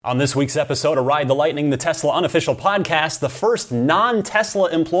On this week's episode of Ride the Lightning, the Tesla unofficial podcast, the first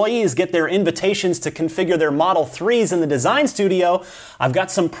non-Tesla employees get their invitations to configure their Model 3s in the design studio. I've got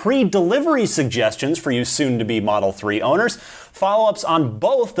some pre-delivery suggestions for you soon-to-be Model 3 owners, follow-ups on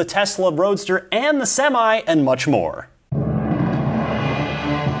both the Tesla Roadster and the Semi, and much more.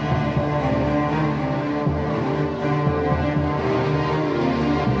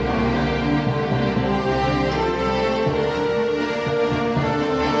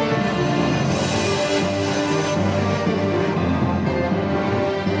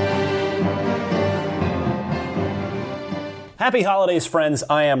 Happy holidays, friends.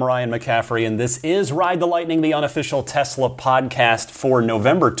 I am Ryan McCaffrey, and this is Ride the Lightning, the unofficial Tesla podcast for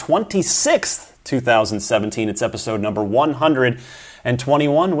November 26th, 2017. It's episode number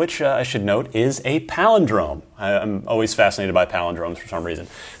 121, which I should note is a palindrome. I'm always fascinated by palindromes for some reason.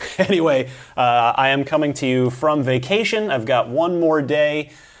 Anyway, I am coming to you from vacation. I've got one more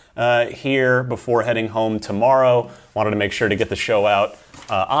day here before heading home tomorrow. Wanted to make sure to get the show out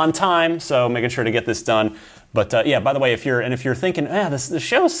on time, so making sure to get this done. But yeah, by the way, if you're thinking, the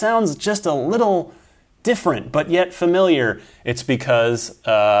show sounds just a little different, but yet familiar, it's because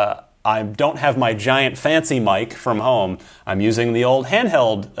I don't have my giant fancy mic from home. I'm using the old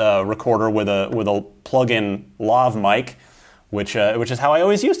handheld recorder with a plug-in lav mic, which is how I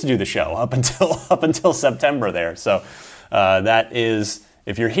always used to do the show up until September there. So that is,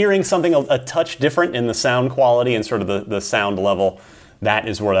 if you're hearing something a touch different in the sound quality and sort of the sound level, that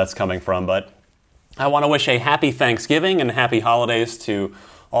is where that's coming from. But I want to wish a happy Thanksgiving and happy holidays to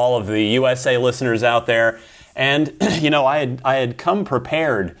all of the USA listeners out there. And, I had come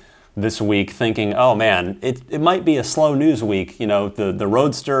prepared this week thinking, oh man, it might be a slow news week. The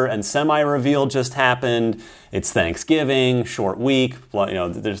Roadster and Semi reveal just happened. It's Thanksgiving, short week.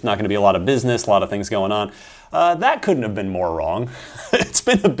 There's not going to be a lot of business, a lot of things going on. That couldn't have been more wrong. It's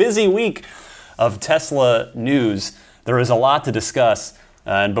been a busy week of Tesla news. There is a lot to discuss.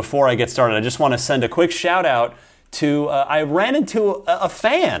 And before I get started, I just want to send a quick shout out to, I ran into a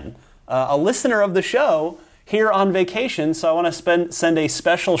fan, a listener of the show here on vacation. So I want to send a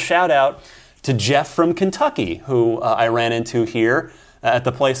special shout out to Jeff from Kentucky, who I ran into here at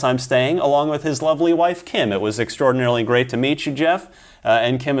the place I'm staying, along with his lovely wife, Kim. It was extraordinarily great to meet you, Jeff,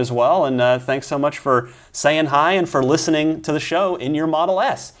 and Kim as well. And thanks so much for saying hi and for listening to the show in your Model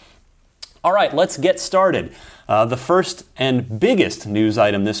S. All right, let's get started. The first and biggest news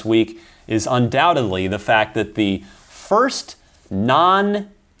item this week is undoubtedly the fact that the first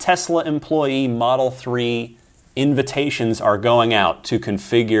non-Tesla employee Model 3 invitations are going out to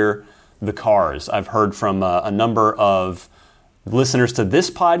configure the cars. I've heard from a number of listeners to this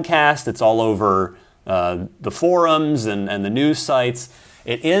podcast. It's all over the forums and the news sites.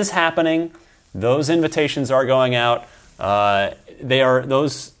 It is happening. Those invitations are going out.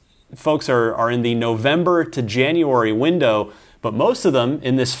 Those folks are in the November to January window, but most of them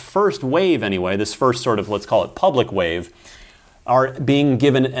in this first wave anyway, this first sort of, let's call it public wave, are being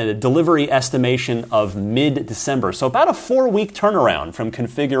given a delivery estimation of mid-December. So about a 4-week turnaround from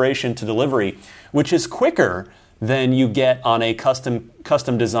configuration to delivery, which is quicker than you get on a custom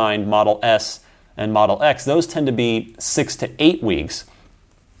designed Model S and Model X. Those tend to be 6 to 8 weeks.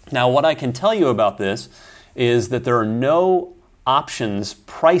 Now, what I can tell you about this is that there are no options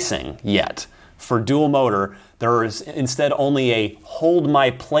pricing yet for dual motor. There is instead only a hold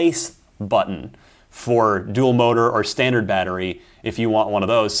my place button for dual motor or standard battery if you want one of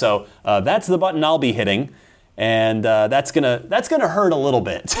those. So that's the button I'll be hitting, and that's gonna hurt a little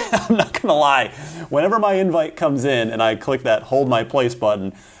bit. I'm not gonna lie. Whenever my invite comes in and I click that hold my place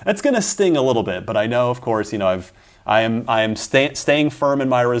button, that's gonna sting a little bit. But I know, of course, I am staying firm in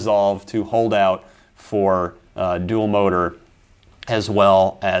my resolve to hold out for dual motor, as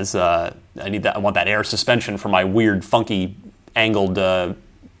well as I want that air suspension for my weird, funky, angled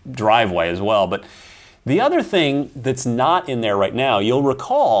driveway as well. But the other thing that's not in there right now, you'll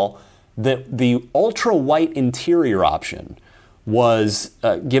recall that the ultra-white interior option was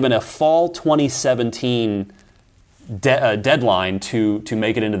given a fall 2017 deadline to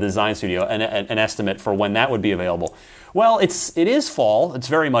make it into the design studio, an estimate for when that would be available. Well, it is fall. It's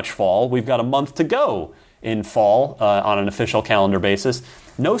very much fall. We've got a month to go in fall on an official calendar basis.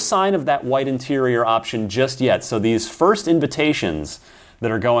 No sign of that white interior option just yet. So these first invitations that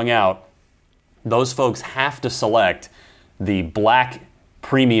are going out, those folks have to select the black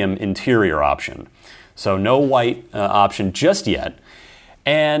premium interior option. So no white option just yet.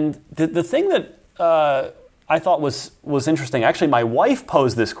 And the thing that I thought was interesting. Actually, my wife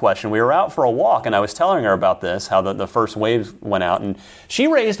posed this question. We were out for a walk, and I was telling her about this, how the first wave went out, and she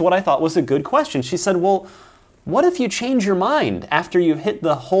raised what I thought was a good question. She said, well, what if you change your mind after you hit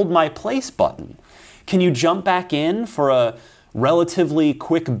the hold my place button? Can you jump back in for a relatively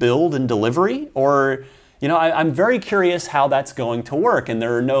quick build and delivery? Or, I'm very curious how that's going to work, and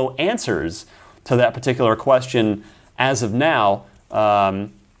there are no answers to that particular question as of now.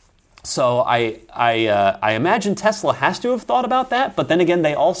 So I imagine Tesla has to have thought about that, but then again,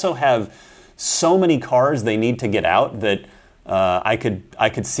 they also have so many cars they need to get out that I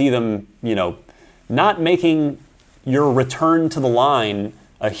could see them, not making your return to the line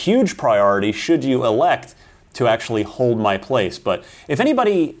a huge priority should you elect to actually hold my place. But if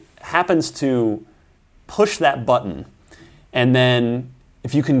anybody happens to push that button, and then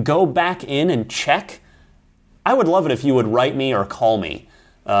if you can go back in and check, I would love it if you would write me or call me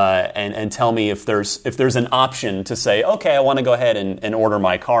and tell me if there's an option to say, okay, I want to go ahead and order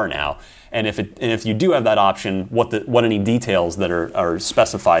my car now. And if you do have that option, what any details that are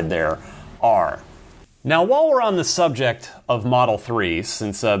specified there are. Now, while we're on the subject of Model 3,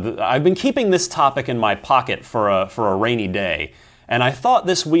 since I've been keeping this topic in my pocket for a rainy day, and I thought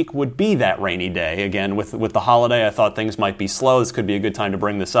this week would be that rainy day. Again, with the holiday, I thought things might be slow. This could be a good time to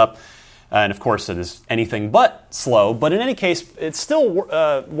bring this up. And of course, it is anything but slow. But in any case, it still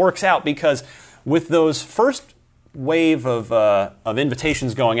works out because with those first wave of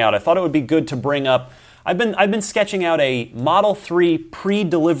invitations going out, I thought it would be good to bring up. I've been sketching out a Model 3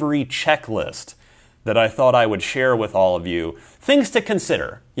 pre-delivery checklist that I thought I would share with all of you. Things to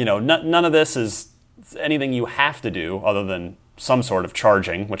consider. None of this is anything you have to do other than some sort of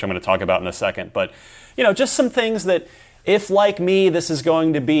charging, which I'm going to talk about in a second. But, just some things that if, like me, this is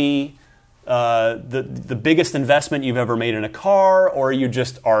going to be the biggest investment you've ever made in a car, or you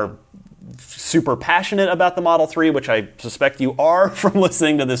just are super passionate about the Model 3, which I suspect you are from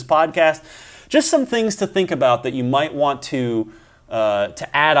listening to this podcast, just some things to think about that you might want to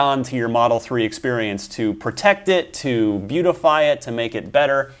add on to your Model 3 experience to protect it, to beautify it, to make it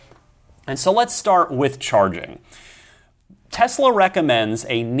better. And so let's start with charging. Tesla recommends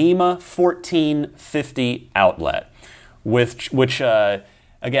a NEMA 1450 outlet, which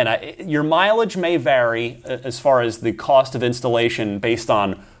again, your mileage may vary as far as the cost of installation based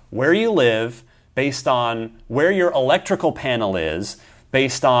on where you live, based on where your electrical panel is,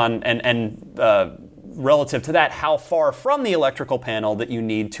 based on, and relative to that, how far from the electrical panel that you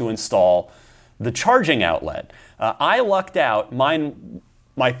need to install the charging outlet. I lucked out.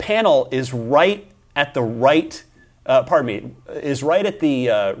 My panel is right at the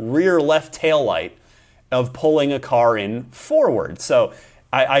rear left tail light of pulling a car in forward. So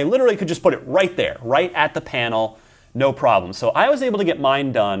I literally could just put it right there, right at the panel, no problem. So I was able to get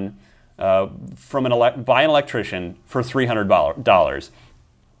mine done by an electrician for $300.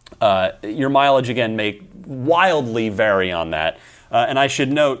 Your mileage, again, may wildly vary on that. And I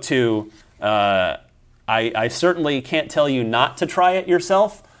should note, too, I certainly can't tell you not to try it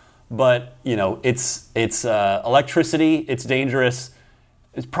yourself, but, it's electricity, it's dangerous.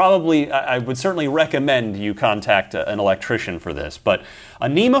 It's probably, I would certainly recommend you contact an electrician for this. But a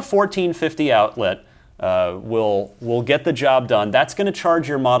NEMA 1450 outlet will get the job done. That's going to charge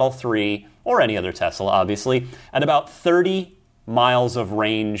your Model 3, or any other Tesla, obviously, at about 30 miles of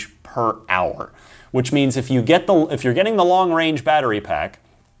range per hour, which means if you're getting the long range battery pack,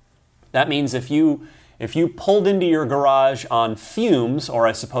 that means if you pulled into your garage on fumes, or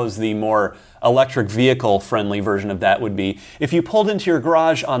I suppose the more electric vehicle friendly version of that would be if you pulled into your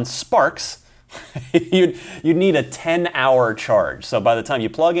garage on sparks, you'd need a 10-hour charge. So by the time you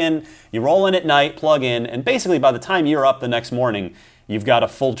plug in, you roll in at night, plug in, and basically by the time you're up the next morning, you've got a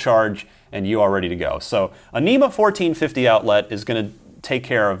full charge and you are ready to go. So a NEMA 1450 outlet is going to take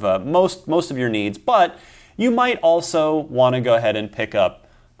care of most of your needs, but you might also want to go ahead and pick up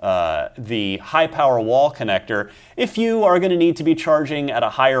the high power wall connector if you are going to need to be charging at a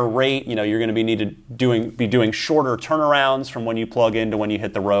higher rate. You're going to be doing shorter turnarounds from when you plug in to when you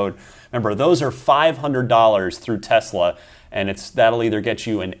hit the road. Remember, those are $500 through Tesla, and that'll either get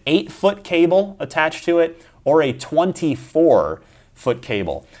you an 8-foot cable attached to it or a 24-foot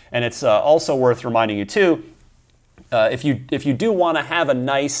cable. And it's also worth reminding you too, if you do want to have a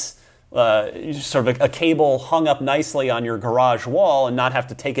nice sort of a cable hung up nicely on your garage wall and not have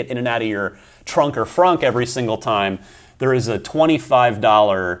to take it in and out of your trunk or frunk every single time, there is a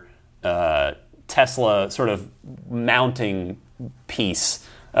 $25 Tesla sort of mounting piece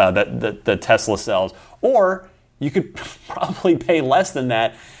that Tesla sells. Or you could probably pay less than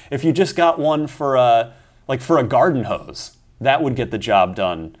that if you just got one for a garden hose. That would get the job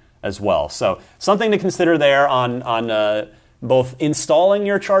done as well. So something to consider there on both installing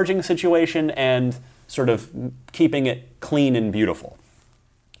your charging situation and sort of keeping it clean and beautiful.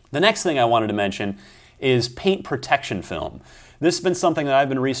 The next thing I wanted to mention is paint protection film. This has been something that I've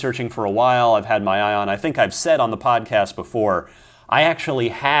been researching for a while. I've had my eye on. I think I've said on the podcast before, I actually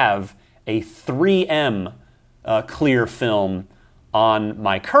have a 3M clear film on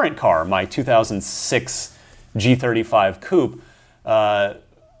my current car, my 2006 G35 Coupe.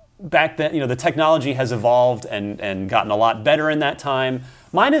 Back then, the technology has evolved and gotten a lot better in that time.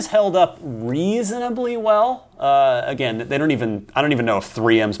 Mine has held up reasonably well. Again, I don't even know if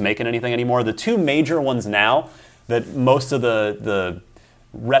 3M's making anything anymore. The two major ones now that most of the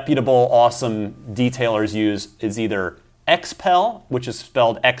reputable, awesome detailers use is either XPEL, which is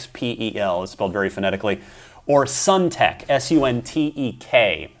spelled X-P-E-L, it's spelled very phonetically, or Suntek,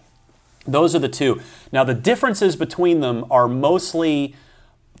 S-U-N-T-E-K. Those are the two. Now, the differences between them are mostly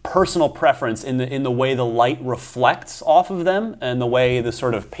personal preference in the way the light reflects off of them and the way the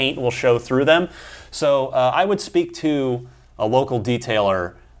sort of paint will show through them. So I would speak to a local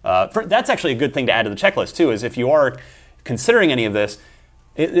detailer. That's actually a good thing to add to the checklist too, is if you are considering any of this,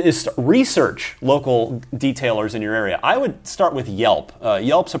 is research local detailers in your area. I would start with Yelp.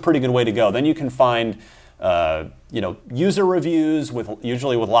 Yelp's a pretty good way to go. Then you can find user reviews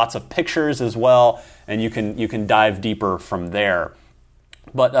usually with lots of pictures as well, and you can dive deeper from there.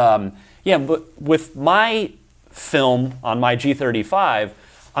 But but with my film on my G35,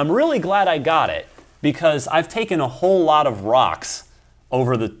 I'm really glad I got it because I've taken a whole lot of rocks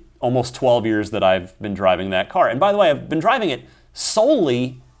over the almost 12 years that I've been driving that car. And by the way, I've been driving it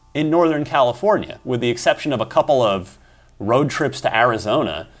solely in Northern California, with the exception of a couple of road trips to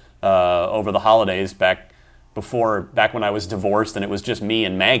Arizona over the holidays back when I was divorced and it was just me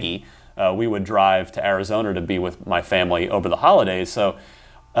and Maggie. We would drive to Arizona to be with my family over the holidays. So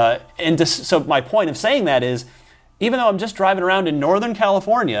my point of saying that is, even though I'm just driving around in Northern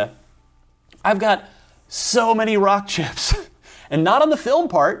California, I've got so many rock chips. And not on the film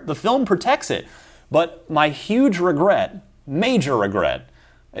part, the film protects it. But my huge regret, major regret,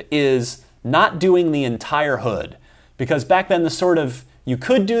 is not doing the entire hood. Because back then you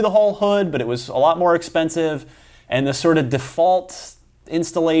could do the whole hood, but it was a lot more expensive. And the sort of default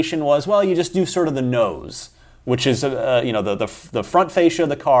installation was, well, you just do sort of the nose, which is the front fascia of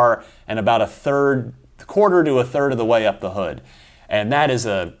the car and about quarter to a third of the way up the hood. And I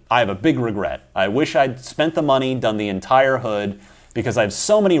have a big regret. I wish I'd spent the money, done the entire hood, because I have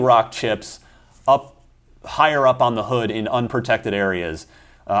so many rock chips higher up on the hood in unprotected areas.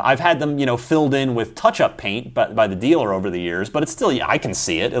 I've had them, filled in with touch-up paint by the dealer over the years, but it's still, I can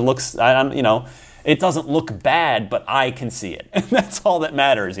see it. It looks, it doesn't look bad, but I can see it. And that's all that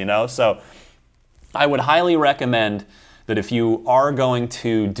matters, So I would highly recommend that if you are going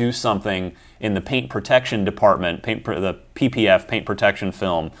to do something in the paint protection department, the PPF, paint protection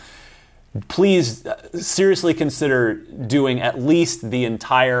film, please seriously consider doing at least the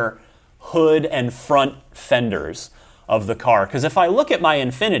entire hood and front fenders of the car. Because if I look at my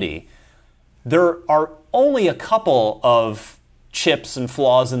Infiniti, there are only a couple of chips and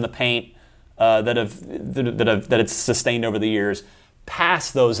flaws in the paint that it's sustained over the years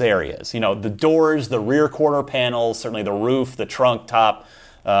past those areas. The doors, the rear quarter panels, certainly the roof, the trunk top.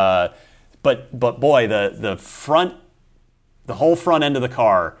 But boy, the whole front end of the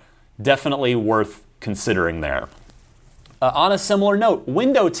car, definitely worth considering there. On a similar note,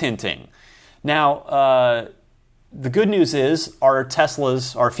 window tinting. Now, the good news is our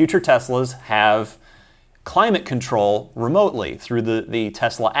future Teslas have climate control remotely through the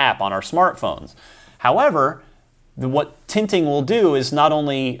Tesla app on our smartphones. However, what tinting will do is not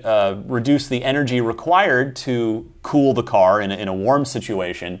only reduce the energy required to cool the car in a warm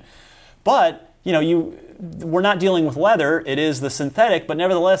situation, but we're not dealing with leather. It is the synthetic, but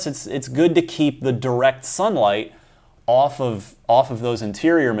nevertheless, it's good to keep the direct sunlight off of those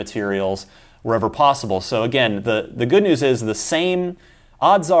interior materials wherever possible. So again, the good news is the same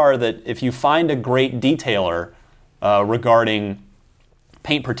odds are that if you find a great detailer regarding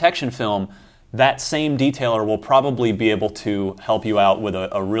paint protection film, that same detailer will probably be able to help you out with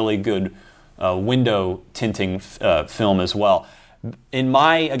a really good window tinting film as well. In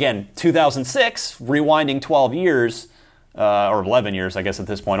my, again, 2006, rewinding 12 years, or 11 years, I guess at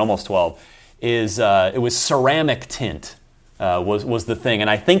this point, almost 12, it was ceramic tint was the thing.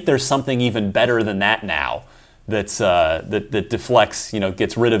 And I think there's something even better than that now that deflects,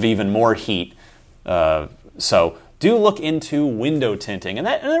 gets rid of even more heat. So do look into window tinting. And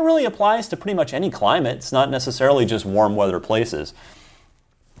that really applies to pretty much any climate. It's not necessarily just warm weather places.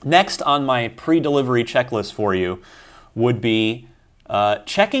 Next on my pre-delivery checklist for you would be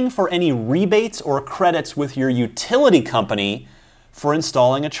checking for any rebates or credits with your utility company for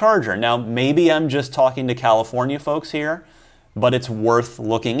installing a charger. Now, maybe I'm just talking to California folks here, but it's worth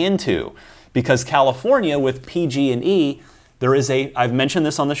looking into because California with PG&E, I've mentioned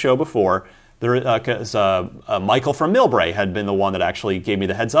this on the show before, Michael from Millbrae had been the one that actually gave me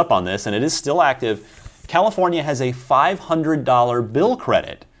the heads up on this, and it is still active. California has a $500 bill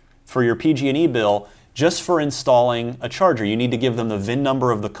credit for your PG&E bill just for installing a charger. You need to give them the VIN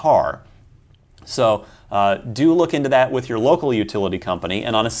number of the car. So do look into that with your local utility company.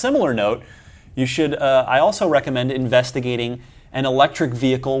 And on a similar note, you should. I also recommend investigating an electric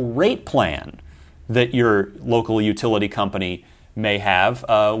vehicle rate plan that your local utility company may have,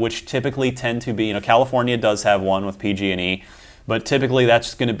 which typically tend to be, California does have one with PG&E, but typically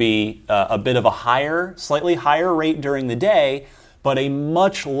that's going to be a bit of a slightly higher rate during the day, but a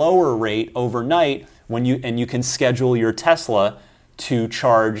much lower rate overnight you can schedule your Tesla to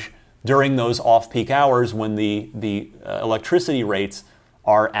charge during those off-peak hours when the electricity rates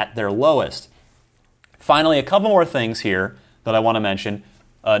are at their lowest. Finally, a couple more things here that I want to mention.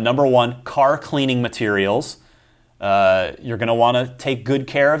 Number one, car cleaning materials. You're going to want to take good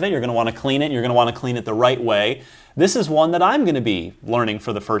care of it. You're going to want to clean it. And you're going to want to clean it the right way. This is one that I'm going to be learning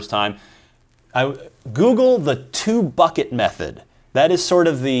for the first time. Google the 2-bucket method. That is sort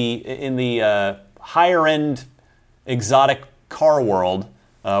of in the higher-end exotic car world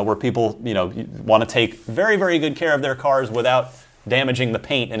where people want to take very, very good care of their cars without damaging the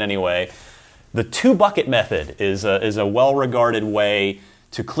paint in any way. The 2-bucket method is a well-regarded way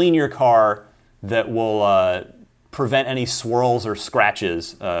to clean your car that will prevent any swirls or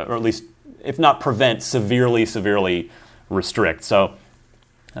scratches, or at least, if not prevent, severely restrict. So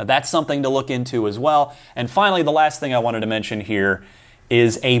that's something to look into as well. And finally, the last thing I wanted to mention here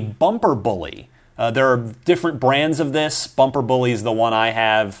is a bumper bully. There are different brands of this. Bumper Bully is the one I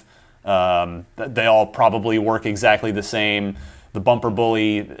have. They all probably work exactly the same. The Bumper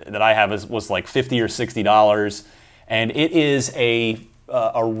Bully that I have was like $50 or $60, and it is a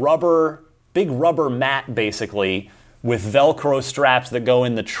big rubber mat basically with Velcro straps that go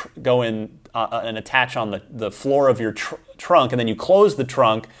in and attach on the floor of your trunk, and then you close the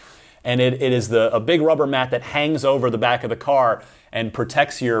trunk, and it is a big rubber mat that hangs over the back of the car and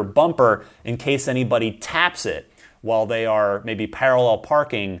protects your bumper in case anybody taps it while they are maybe parallel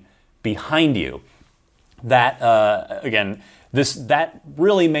parking behind you. That again. That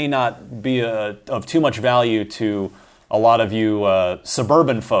really may not be of too much value to a lot of you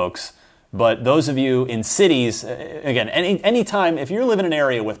suburban folks, but those of you in cities, again, anytime, if you live in an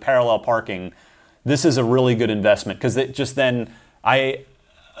area with parallel parking, this is a really good investment, because my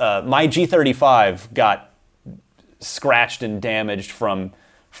G35 got scratched and damaged from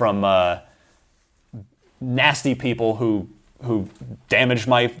nasty people who damaged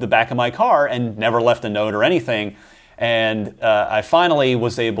the back of my car and never left a note or anything. And I finally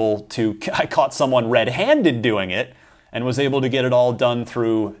was able to, I caught someone red-handed doing it and was able to get it all done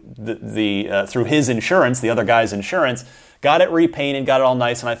through through his insurance, the other guy's insurance, got it repainted, got it all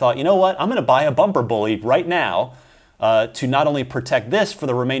nice, and I thought, you know what, I'm going to buy a Bumper Bully right now to not only protect this for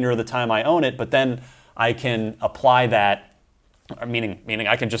the remainder of the time I own it, but then I can apply that, meaning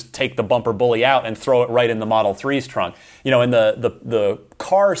I can just take the Bumper Bully out and throw it right in the Model 3's trunk. In the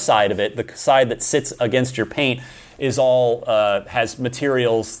car side of it, the side that sits against your paint, is all has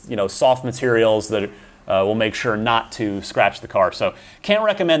materials, soft materials that will make sure not to scratch the car. So can't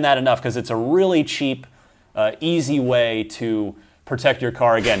recommend that enough, because it's a really cheap, easy way to protect your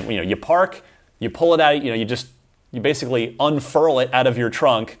car. Again, you park, you pull it out, you basically unfurl it out of your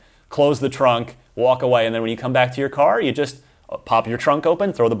trunk, close the trunk, walk away, and then when you come back to your car, you just pop your trunk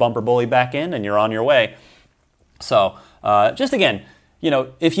open, throw the Bumper Bully back in, and you're on your way. So just again,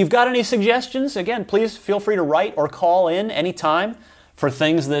 if you've got any suggestions, again, please feel free to write or call in anytime for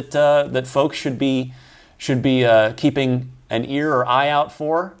things that folks should be keeping an ear or eye out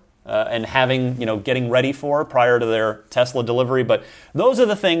for and getting ready for prior to their Tesla delivery. But those are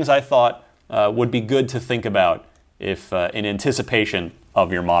the things I thought would be good to think about if in anticipation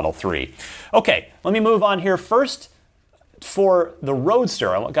of your Model 3. Okay, let me move on here. First, for the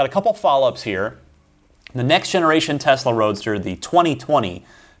Roadster, I've got a couple follow-ups here. The next generation Tesla Roadster, the 2020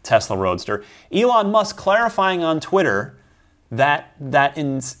 Tesla Roadster, Elon Musk clarifying on Twitter that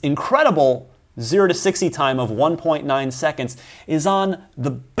incredible 0 to 60 time of 1.9 seconds is on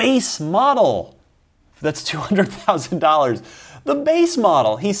the base model. That's $200,000. The base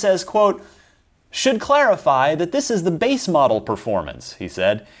model, he says, quote, should clarify that this is the base model performance, he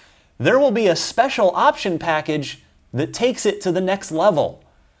said. There will be a special option package that takes it to the next level.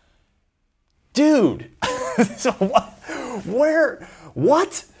 Dude, so where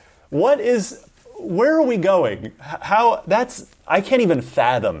are we going? I can't even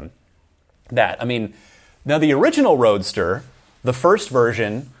fathom that. I mean, now the original Roadster, the first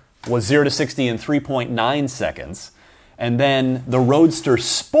version, was 0 to 60 in 3.9 seconds. And then the Roadster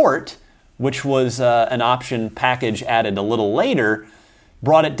Sport, which was an option package added a little later,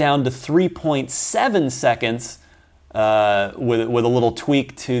 brought it down to 3.7 seconds with a little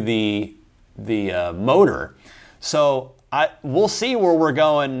tweak to the motor. So we'll see where we're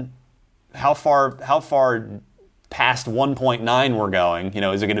going, how far past 1.9 we're going. You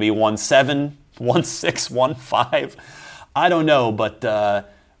know, is it going to be 1.7, 1.6, 1.5? I don't know, but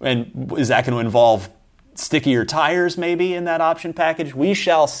and is that going to involve stickier tires maybe in that option package? We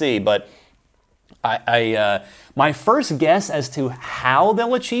shall see, but my first guess as to how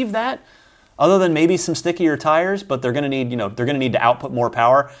they'll achieve that, other than maybe some stickier tires, but they're going to need to output more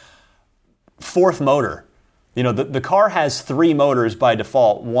power. Fourth motor. You know, the car has 3 motors by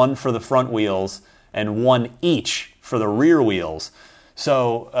default, one for the front wheels and one each for the rear wheels.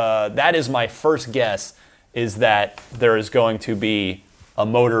 So that is my first guess, is that there is going to be a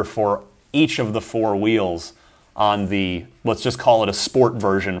motor for each of the 4 wheels on the, let's just call it a sport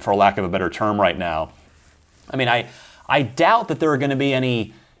version for lack of a better term right now. I mean, I doubt that there are going to be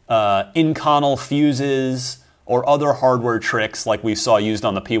any Inconel fuses or other hardware tricks like we saw used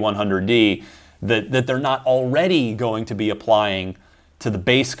on the P100D that they're not already going to be applying to the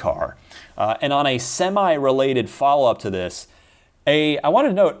base car. And on a semi-related follow-up to this, I wanted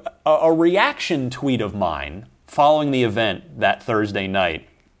to note a reaction tweet of mine following the event that Thursday night.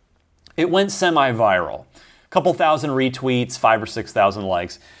 It went semi-viral. A couple thousand retweets, 5,000 or 6,000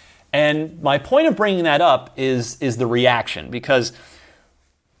 likes. And my point of bringing that up is the reaction, because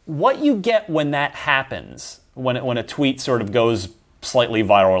what you get when that happens, when a tweet sort of goes slightly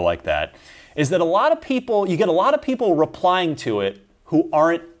viral like that, is that you get a lot of people replying to it who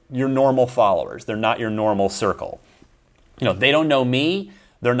aren't your normal followers. They're not your normal circle. You know, they don't know me.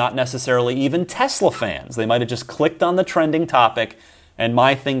 They're not necessarily even Tesla fans. They might have just clicked on the trending topic and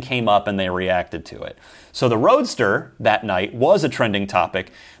my thing came up and they reacted to it. So the Roadster that night was a trending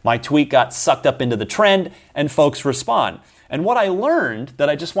topic. My tweet got sucked up into the trend and folks respond. And what I learned that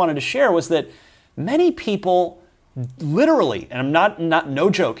I just wanted to share was that many people literally, and I'm not no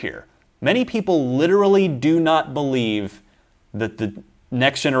joke here, many people literally do not believe that the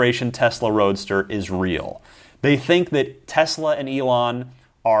next generation Tesla Roadster is real. They think that Tesla and Elon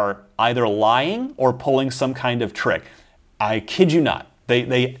are either lying or pulling some kind of trick. I kid you not.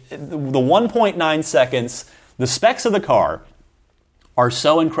 The 1.9 seconds, the specs of the car are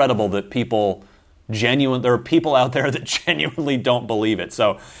so incredible that there are people out there that genuinely don't believe it.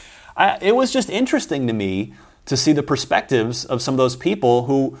 So it was just interesting to me to see the perspectives of some of those people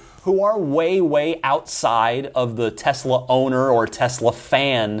who are way, way outside of the Tesla owner or Tesla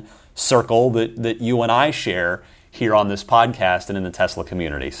fan circle that you and I share here on this podcast and in the Tesla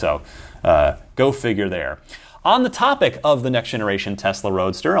community. So go figure there. On the topic of the next generation Tesla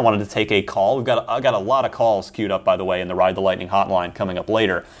Roadster, I wanted to take a call. I got a lot of calls queued up, by the way, in the Ride the Lightning hotline coming up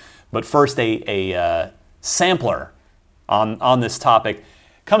later. But first, a sampler on this topic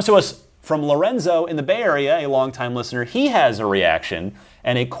comes to us from Lorenzo in the Bay Area, a longtime listener. He has a reaction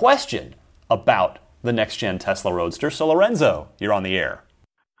and a question about the next-gen Tesla Roadster. So, Lorenzo, you're on the air.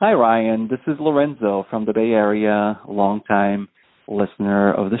 Hi, Ryan. This is Lorenzo from the Bay Area, longtime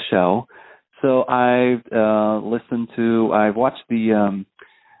listener of the show. So I've watched the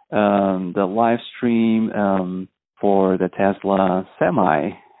live stream for the Tesla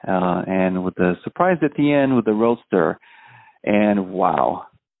Semi, and with the surprise at the end with the Roadster, and wow,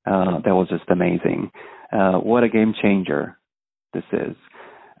 that was just amazing. What a game changer this is.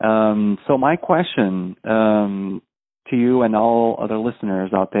 So my question to you and all other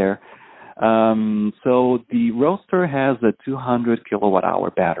listeners out there. So the Roadster has a 200 kilowatt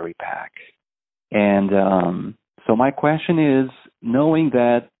hour battery pack. And so my question is, knowing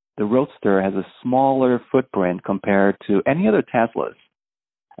that the Roadster has a smaller footprint compared to any other Teslas,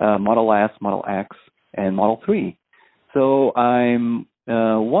 Model S, Model X, and Model 3. So I'm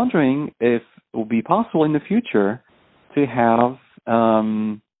wondering if it will be possible in the future to have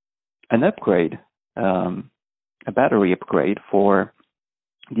an upgrade, a battery upgrade for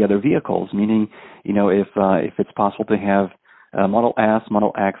the other vehicles, meaning, if it's possible to have a Model S,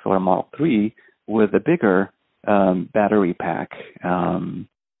 Model X, or a Model 3 with a bigger battery pack.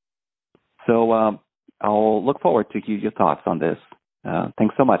 So I'll look forward to hear your thoughts on this.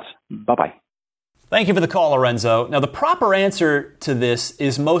 Thanks so much. Bye-bye. Thank you for the call, Lorenzo. Now, the proper answer to this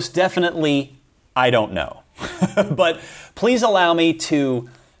is most definitely, I don't know. But please allow me to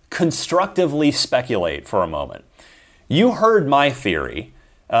constructively speculate for a moment. You heard my theory,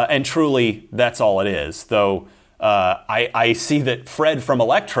 and truly, that's all it is, though I see that Fred from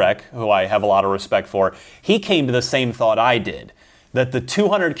Electrek, who I have a lot of respect for, he came to the same thought I did, that the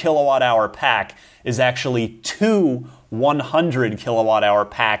 200 kilowatt hour pack is actually two 100 kilowatt hour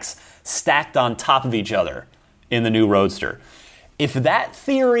packs stacked on top of each other in the new Roadster. If that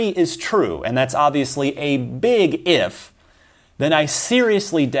theory is true, and that's obviously a big if, then I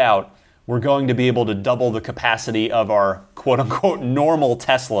seriously doubt we're going to be able to double the capacity of our quote-unquote normal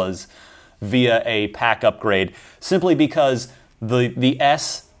Teslas via a pack upgrade, simply because the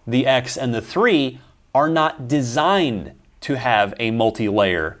S, the X, and the 3 are not designed to have a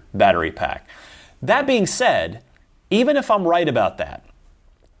multi-layer battery pack. That being said, even if I'm right about that,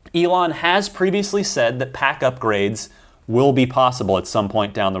 Elon has previously said that pack upgrades will be possible at some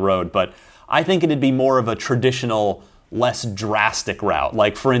point down the road, but I think it'd be more of a traditional, less drastic route.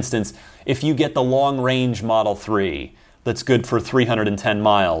 Like, for instance, if you get the long-range Model 3 that's good for 310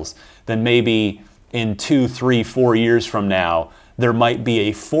 miles, then maybe in 2, 3, 4 years from now, there might be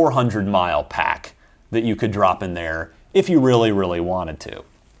a 400-mile pack that you could drop in there if you really, really wanted to.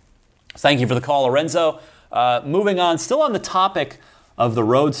 Thank you for the call, Lorenzo. Moving on, still on the topic of the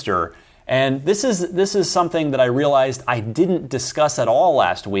Roadster, and this is something that I realized I didn't discuss at all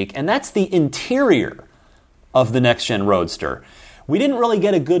last week, and that's the interior of the next-gen Roadster. We didn't really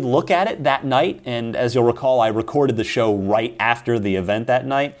get a good look at it that night, and as you'll recall, I recorded the show right after the event that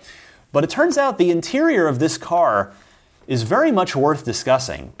night. But it turns out the interior of this car is very much worth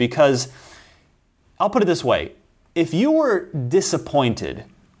discussing, because I'll put it this way. If you were disappointed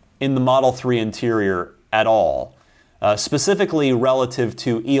in the Model 3 interior at all, specifically relative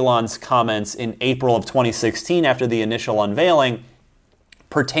to Elon's comments in April of 2016 after the initial unveiling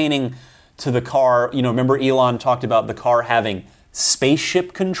pertaining to the car, remember Elon talked about the car having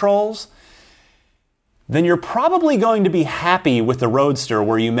spaceship controls? Then you're probably going to be happy with the Roadster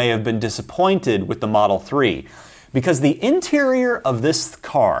where you may have been disappointed with the Model 3. Because the interior of this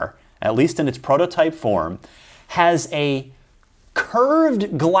car, at least in its prototype form, has a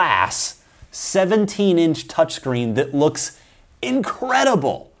curved glass 17-inch touchscreen that looks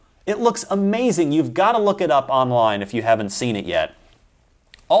incredible. It looks amazing. You've got to look it up online if you haven't seen it yet.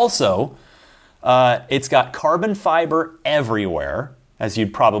 Also, it's got carbon fiber everywhere, as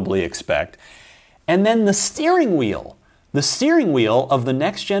you'd probably expect. And then the steering wheel of the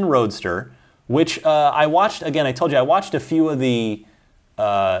next-gen Roadster, which I watched, again, I told you, I watched a few of the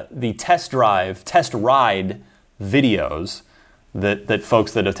test ride videos that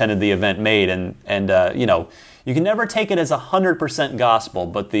folks that attended the event made, and you can never take it as 100% gospel,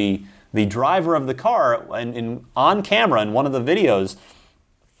 but the driver of the car, on camera in one of the videos,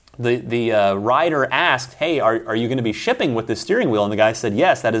 the rider asked, hey, are you going to be shipping with the steering wheel? And the guy said,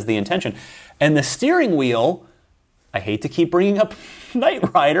 yes, that is the intention. And the steering wheel, I hate to keep bringing up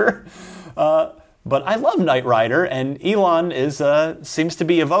Knight Rider, but I love Knight Rider, and Elon seems to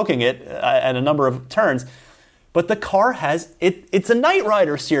be evoking it at a number of turns. But the car has, it's a Knight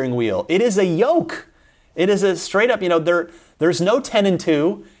Rider steering wheel. It is a yoke. It is a straight up, there's no 10 and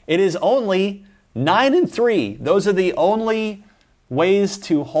 2. It is only 9 and 3. Those are the only ways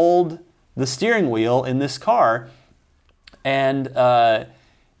to hold the steering wheel in this car. And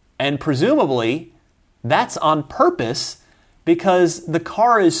presumably that's on purpose because the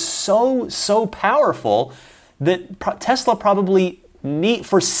car is so powerful that Tesla probably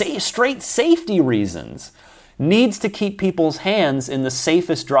for straight safety reasons, needs to keep people's hands in the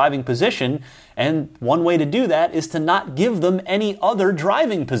safest driving position, and one way to do that is to not give them any other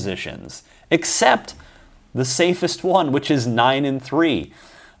driving positions, except the safest one, which is 9 and 3.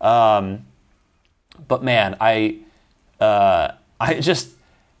 But man, that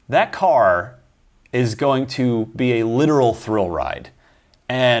car is going to be a literal thrill ride.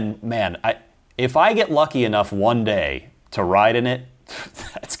 And man, if I get lucky enough one day to ride in it,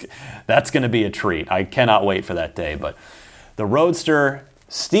 that's going to be a treat. I cannot wait for that day. But the Roadster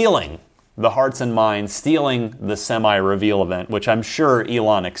stealing the hearts and minds, stealing the Semi reveal event, which I'm sure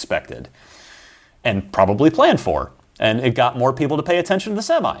Elon expected and probably planned for. And it got more people to pay attention to the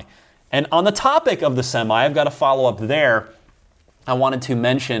Semi. And on the topic of the Semi, I've got a follow-up there. I wanted to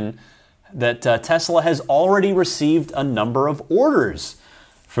mention that Tesla has already received a number of orders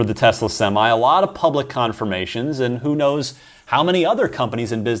for the Tesla Semi, a lot of public confirmations, and who knows how many other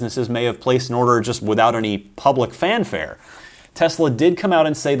companies and businesses may have placed an order just without any public fanfare. Tesla did come out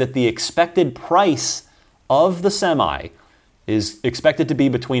and say that the expected price of the Semi is expected to be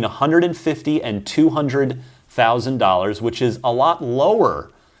between $150,000 and $200,000, which is a lot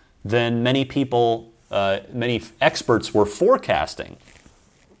lower than many experts were forecasting.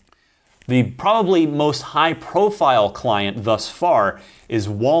 The probably most high-profile client thus far is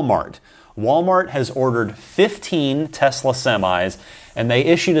Walmart. Walmart has ordered 15 Tesla Semis, and they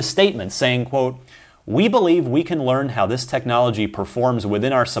issued a statement saying, quote, We believe we can learn how this technology performs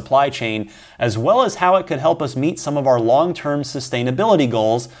within our supply chain, as well as how it could help us meet some of our long-term sustainability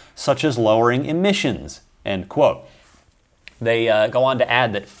goals, such as lowering emissions." End quote. They go on to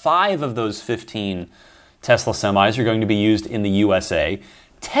add that 5 of those 15 Tesla semis are going to be used in the USA.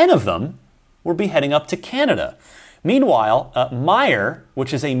 10 of them will be heading up to Canada. Meanwhile, Meijer,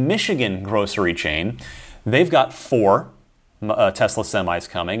 which is a Michigan grocery chain, they've got 4 Tesla semis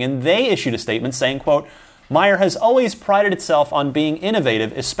coming, and they issued a statement saying, quote, "Meijer has always prided itself on being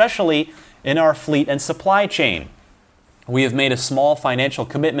innovative, especially in our fleet and supply chain. We have made a small financial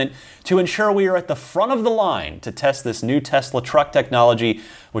commitment to ensure we are at the front of the line to test this new Tesla truck technology,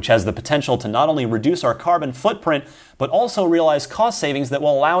 which has the potential to not only reduce our carbon footprint, but also realize cost savings that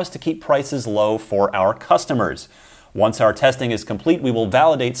will allow us to keep prices low for our customers. Once our testing is complete, we will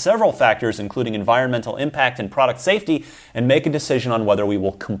validate several factors, including environmental impact and product safety, and make a decision on whether we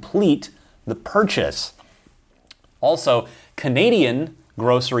will complete the purchase." Also, Canadian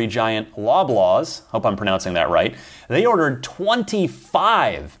grocery giant Loblaws, hope I'm pronouncing that right, they ordered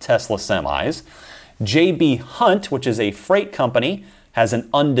 25 Tesla semis. J.B. Hunt, which is a freight company, has an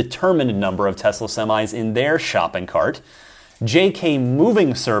undetermined number of Tesla semis in their shopping cart. J.K.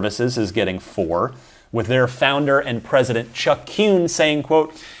 Moving Services is getting 4, with their founder and president Chuck Kuhn saying,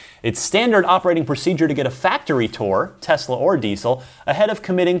 quote, "It's standard operating procedure to get a factory tour, Tesla or diesel, ahead of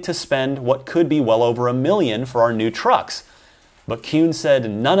committing to spend what could be well over $1 million for our new trucks." But Kuhn said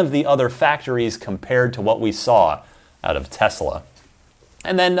none of the other factories compared to what we saw out of Tesla.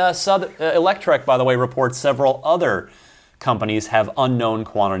 And then Electrek, by the way, reports several other companies have unknown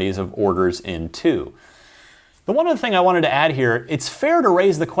quantities of orders in too. The one other thing I wanted to add here, it's fair to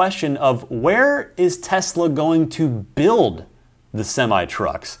raise the question of where is Tesla going to build the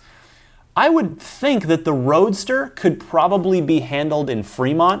semi-trucks? I would think that the Roadster could probably be handled in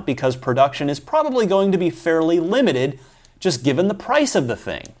Fremont because production is probably going to be fairly limited just given the price of the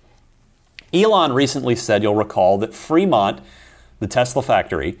thing. Elon recently said, you'll recall, that Fremont, the Tesla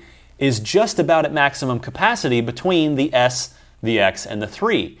factory, is just about at maximum capacity between the S, the X, and the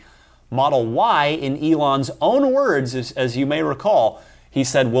 3. Model Y, in Elon's own words, as you may recall, he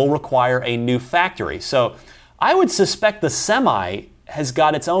said will require a new factory. So I would suspect the Semi has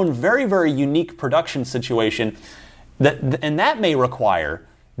got its own very, very unique production situation, and that may require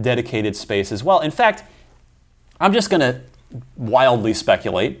dedicated space as well. In fact, I'm just going to wildly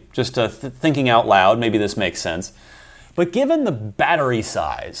speculate, just thinking out loud, maybe this makes sense. But given the battery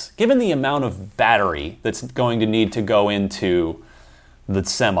size, given the amount of battery that's going to need to go into the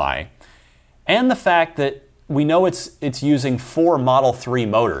Semi, and the fact that we know it's using 4 Model 3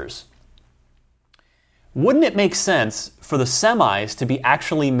 motors, wouldn't it make sense for the semis to be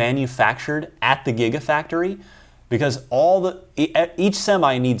actually manufactured at the Gigafactory? Because each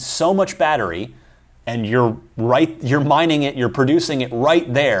semi needs so much battery, and you're mining it, you're producing it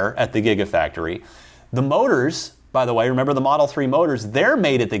right there at the Gigafactory. The motors, by the way, remember the Model 3 motors, they're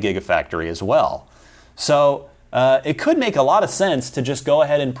made at the Gigafactory as well. So it could make a lot of sense to just go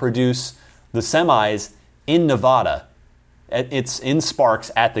ahead and produce the semis in Nevada. It's in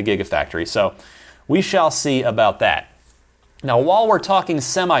Sparks at the Gigafactory. So we shall see about that. Now, while we're talking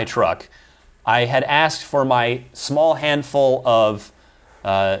semi-truck, I had asked for my small handful of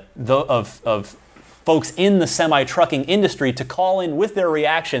folks in the semi-trucking industry to call in with their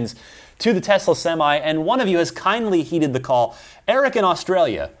reactions to the Tesla Semi, and one of you has kindly heeded the call. Eric in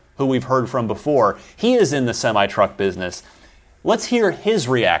Australia, who we've heard from before, he is in the semi-truck business. Let's hear his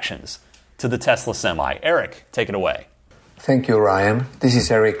reactions to the Tesla Semi. Eric, take it away. Thank you, Ryan. This is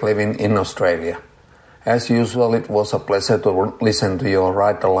Eric living in Australia. As usual, it was a pleasure to listen to your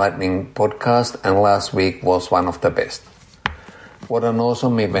Ride the Lightning podcast, and last week was one of the best. What an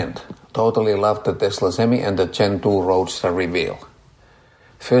awesome event. Totally loved the Tesla Semi and the Gen 2 Roadster reveal.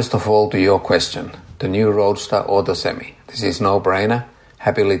 First of all, to your question, the new Roadster or the Semi? This is no-brainer.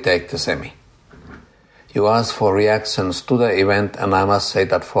 Happily take the Semi. You asked for reactions to the event, and I must say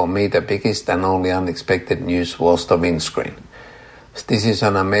that for me the biggest and only unexpected news was the windscreen. This is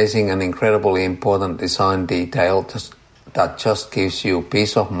an amazing and incredibly important design detail that just gives you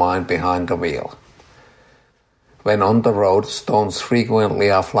peace of mind behind the wheel. When on the road, stones frequently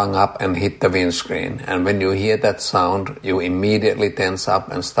are flung up and hit the windscreen, and when you hear that sound, you immediately tense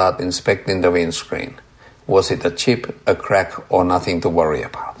up and start inspecting the windscreen. Was it a chip, a crack, or nothing to worry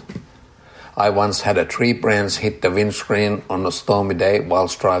about? I once had a tree branch hit the windscreen on a stormy day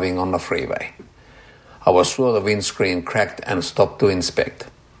whilst driving on the freeway. I was sure the windscreen cracked and stopped to inspect.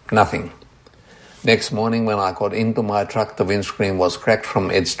 Nothing. Next morning when I got into my truck, the windscreen was cracked from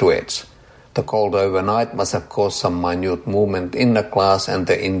edge to edge. The cold overnight must have caused some minute movement in the glass, and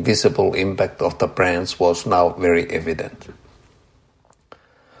the invisible impact of the branch was now very evident.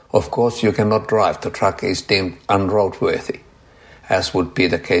 Of course, you cannot drive. The truck is deemed unroadworthy, as would be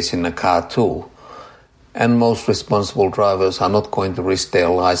the case in a car too. And most responsible drivers are not going to risk their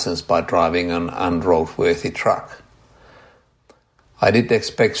license by driving an unroadworthy truck. I did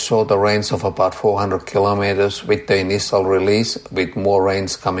expect shorter range of about 400 kilometers with the initial release, with more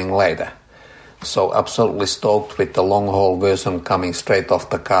range coming later. So absolutely stoked with the long-haul version coming straight off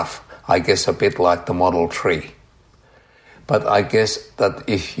the cuff, I guess a bit like the Model 3. But I guess that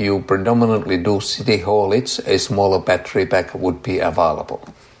if you predominantly do city haulage, a smaller battery pack would be available.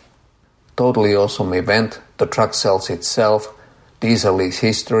 Totally awesome event. The truck sells itself, diesel is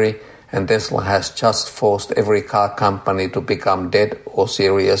history, and Tesla has just forced every car company to become dead or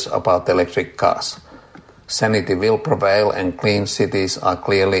serious about electric cars. Sanity will prevail and clean cities are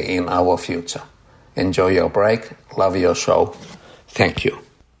clearly in our future. Enjoy your break. Love your show. Thank you.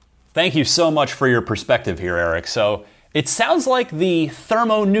 Thank you so much for your perspective here, Eric. So it sounds like the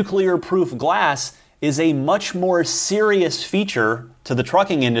thermonuclear-proof glass is a much more serious feature to the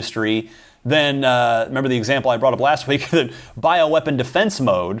trucking industry than, remember the example I brought up last week, that bioweapon defense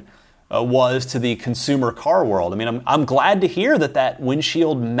mode was to the consumer car world. I mean, I'm glad to hear that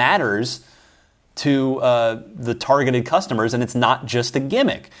windshield matters to the targeted customers, and it's not just a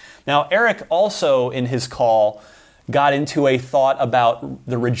gimmick. Now, Eric also, in his call, got into a thought about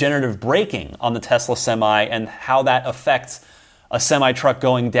the regenerative braking on the Tesla Semi and how that affects a semi-truck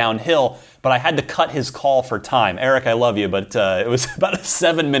going downhill, but I had to cut his call for time. Eric, I love you, but it was about a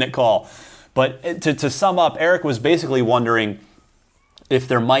 7-minute call. But to sum up, Eric was basically wondering if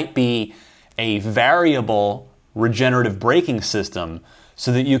there might be a variable regenerative braking system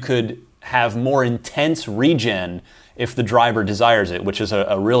so that you could have more intense regen if the driver desires it, which is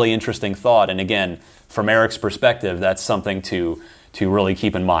a really interesting thought. And again, from Eric's perspective, that's something to really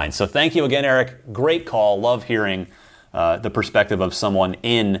keep in mind. So thank you again, Eric. Great call. Love hearing the perspective of someone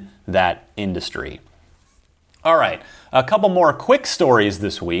in that industry. All right, a couple more quick stories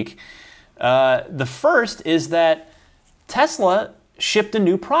this week. The first is that Tesla shipped a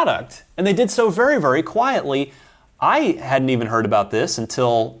new product, and they did so very, very quietly. I hadn't even heard about this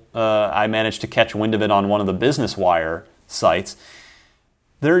until I managed to catch wind of it on one of the Business Wire sites.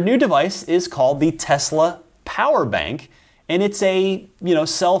 Their new device is called the Tesla Power Bank, and it's a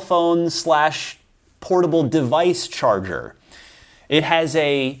cell phone / portable device charger. It has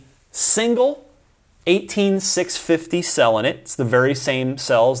a single 18650 cell in it. It's the very same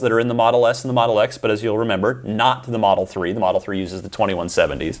cells that are in the Model S and the Model X, but as you'll remember, not the Model 3. The Model 3 uses the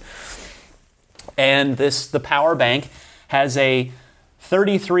 2170s. And the power bank has a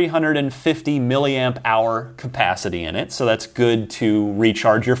 3,350 milliamp hour capacity in it, so that's good to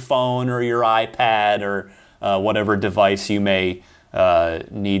recharge your phone or your iPad or whatever device you may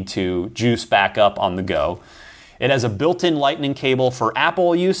need to juice back up on the go. It has a built-in lightning cable for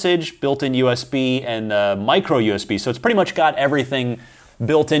Apple usage, built-in USB, and micro USB, so it's pretty much got everything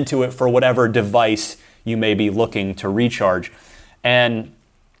built into it for whatever device you may be looking to recharge. And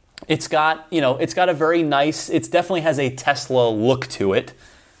it's got a very nice, it definitely has a Tesla look to it.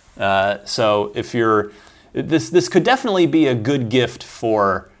 So if this could definitely be a good gift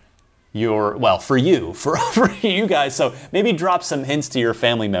for for you guys. So maybe drop some hints to your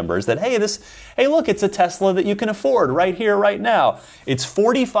family members that, hey, look, it's a Tesla that you can afford right here, right now. It's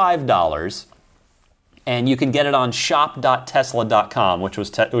 $45, and you can get it on shop.tesla.com, which is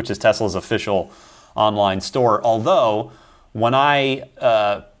Tesla's official online store. Although, when I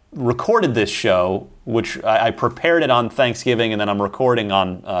recorded this show, which I prepared it on Thanksgiving, and then I'm recording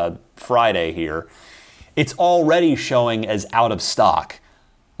on Friday here, it's already showing as out of stock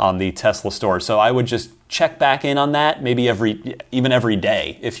on the Tesla store. So I would just check back in on that, maybe even every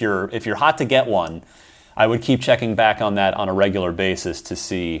day. If you're hot to get one, I would keep checking back on that on a regular basis to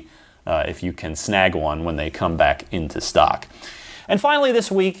see if you can snag one when they come back into stock. And finally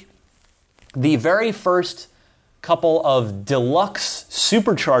this week, the very first couple of deluxe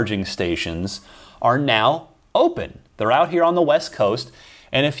supercharging stations are now open. They're out here on the West Coast,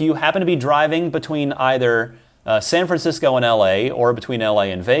 and if you happen to be driving between either San Francisco and LA or between LA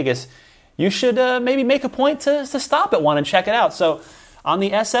and Vegas, you should maybe make a point to stop at one and check it out. So on the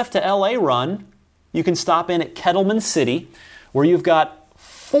SF to LA run, you can stop in at Kettleman City, where you've got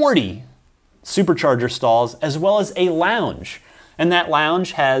 40 supercharger stalls as well as a lounge. And that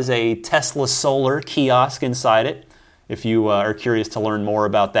lounge has a Tesla Solar kiosk inside it. If you are curious to learn more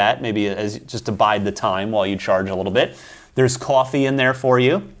about that, maybe just to bide the time while you charge a little bit. There's coffee in there for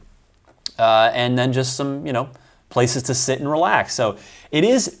you. And then just some, places to sit and relax. So it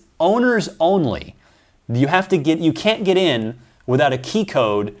is owners only. You can't get in without a key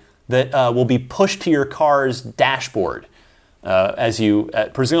code that will be pushed to your car's dashboard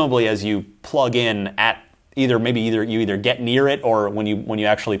presumably as you plug in at you either get near it or when you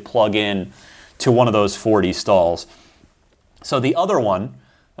actually plug in to one of those 40 stalls. So the other one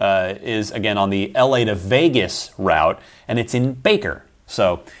is again on the LA to Vegas route, and it's in Baker.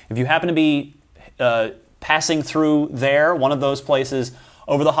 So if you happen to be passing through there, one of those places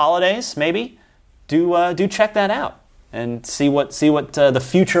over the holidays, maybe do check that out and see what the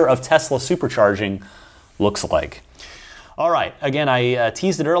future of Tesla supercharging looks like. All right, again, I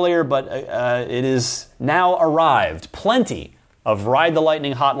teased it earlier, but it is now arrived. Plenty of Ride the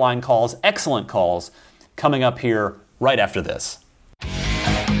Lightning hotline calls, excellent calls, coming up here right after this.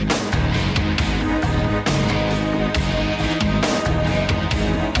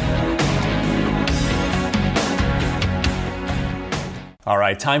 All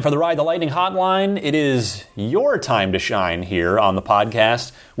right, time for the Ride the Lightning hotline. It is your time to shine here on the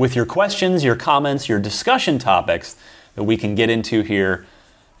podcast with your questions, your comments, your discussion topics that we can get into here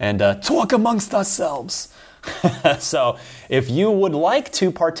and talk amongst ourselves. So if you would like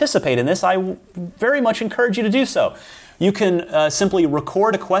to participate in this, I very much encourage you to do so. You can simply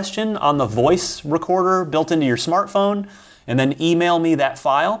record a question on the voice recorder built into your smartphone and then email me that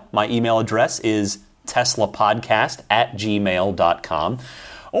file. My email address is teslapodcast@gmail.com.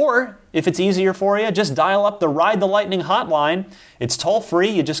 Or, if it's easier for you, just dial up the Ride the Lightning hotline. It's toll-free.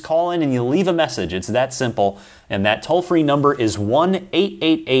 You just call in and you leave a message. It's that simple. And that toll-free number is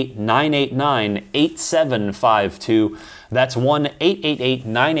 1-888-989-8752. That's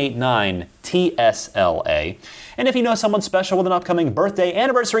 1-888-989-TSLA. And if you know someone special with an upcoming birthday,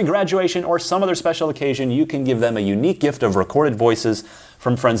 anniversary, graduation, or some other special occasion, you can give them a unique gift of recorded voices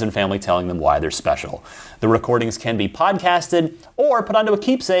from friends and family telling them why they're special. The recordings can be podcasted or put onto a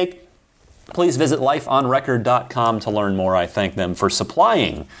keepsake. Please visit lifeonrecord.com to learn more. I thank them for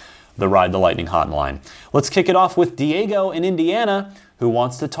supplying the Ride the Lightning hotline. Let's kick it off with Diego in Indiana, who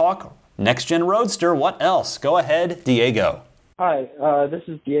wants to talk next-gen Roadster. What else? Go ahead, Diego. Hi, this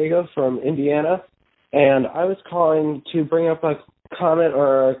is Diego from Indiana, and I was calling to bring up a comment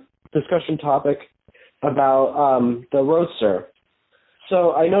or a discussion topic about the Roadster.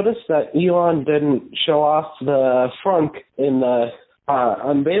 So I noticed that Elon didn't show off the frunk in the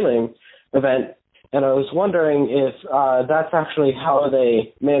unveiling event, and I was wondering if that's actually how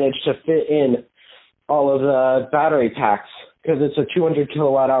they managed to fit in all of the battery packs, because it's a 200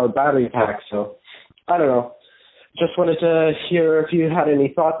 kilowatt-hour battery pack. So I don't know. Just wanted to hear if you had any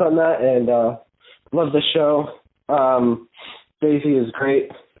thoughts on that, and love the show. Daisy is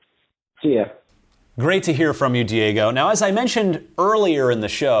great. See ya. Great to hear from you, Diego. Now, as I mentioned earlier in the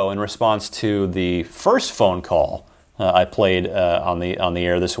show in response to the first phone call I played on the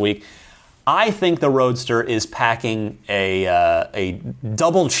air this week, I think the Roadster is packing a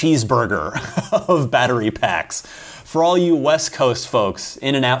double cheeseburger of battery packs. For all you West Coast folks,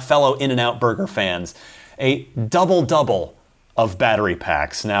 fellow In-N-Out Burger fans, a double of battery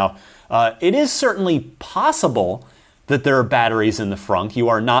packs. Now, it is certainly possible that there are batteries in the frunk. You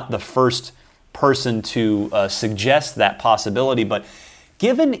are not the first person to suggest that possibility, but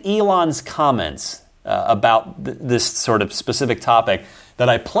given Elon's comments about this sort of specific topic that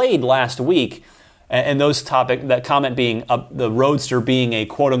I played last week, and that comment being the Roadster being a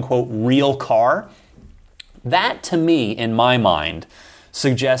quote-unquote real car, that to me, in my mind,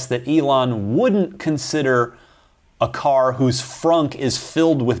 suggests that Elon wouldn't consider a car whose frunk is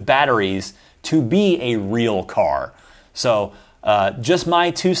filled with batteries to be a real car. So just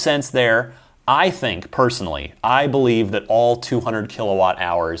my 2 cents there. I think, personally, I believe that all 200 kilowatt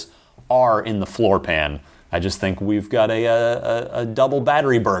hours are in the floor pan. I just think we've got a double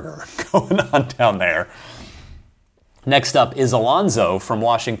battery burger going on down there. Next up is Alonzo from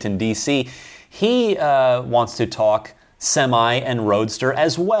Washington, D.C. He wants to talk semi and Roadster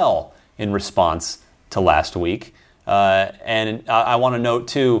as well in response to last week. And I want to note,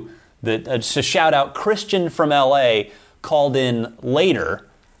 too, that just a shout out, Christian from L.A. called in later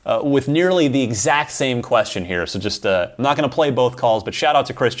with nearly the exact same question here. So just, I'm not going to play both calls, but shout out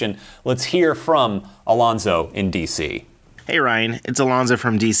to Christian. Let's hear from Alonzo in D.C. Hey Ryan, it's Alonzo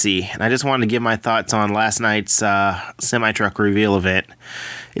from DC, and I just wanted to give my thoughts on last night's semi-truck reveal event.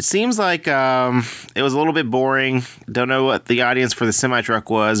 It seems like it was a little bit boring. Don't know what the audience for the semi-truck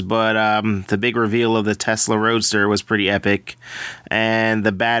was, but the big reveal of the Tesla Roadster was pretty epic, and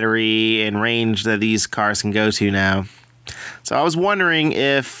the battery and range that these cars can go to now. So I was wondering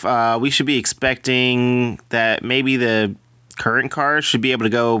if we should be expecting that maybe the current cars should be able to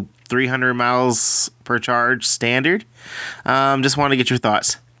go 300 miles per charge standard. Just want to get your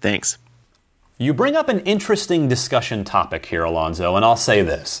thoughts. Thanks. You bring up an interesting discussion topic here, Alonzo, and I'll say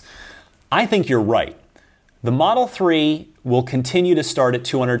this. I think you're right. The Model 3 will continue to start at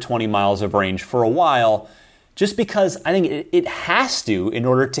 220 miles of range for a while, just because I think it has to in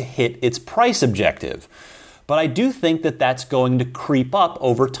order to hit its price objective. But I do think that that's going to creep up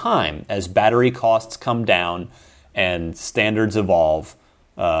over time as battery costs come down and standards evolve,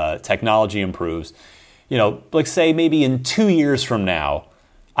 technology improves. You know, like say maybe in 2 years from now,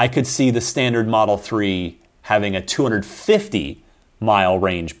 I could see the standard Model 3 having a 250 mile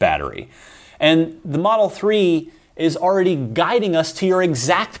range battery. And the Model 3 is already guiding us to your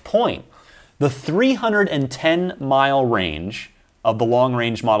exact point. The 310 mile range of the long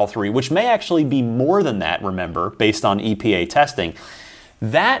range Model 3, which may actually be more than that, remember, based on EPA testing,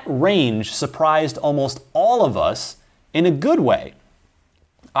 that range surprised almost all of us in a good way.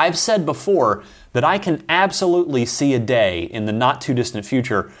 I've said before that I can absolutely see a day in the not too distant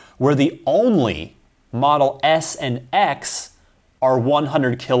future where the only Model S and X are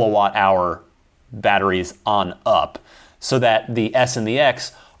 100 kilowatt hour batteries on up, so that the S and the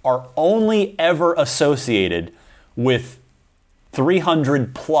X are only ever associated with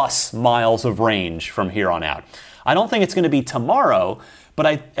 300 plus miles of range from here on out. I don't think it's going to be tomorrow, but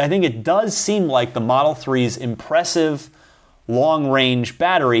I think it does seem like the Model 3's impressive long-range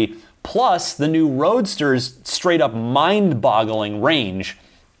battery plus the new Roadster's straight-up mind-boggling range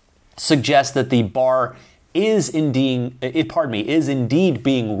suggests that the bar is indeed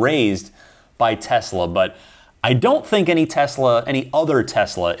being raised by Tesla. But I don't think any other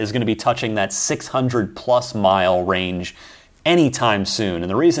Tesla is going to be touching that 600 plus mile range anytime soon. And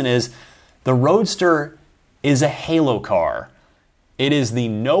the reason is the Roadster is a halo car. It is the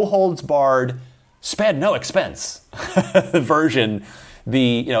no-holds-barred, sped no expense version.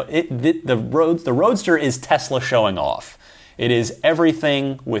 The Roadster is Tesla showing off. It is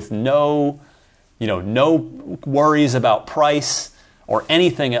everything with no worries about price or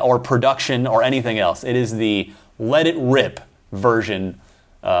anything, or production or anything else. It is the let it rip version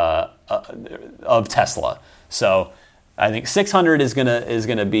of Tesla. So I think 600 is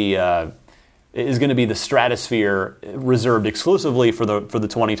gonna be the stratosphere reserved exclusively for the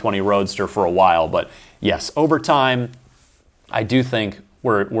 2020 Roadster for a while. But yes, over time, I do think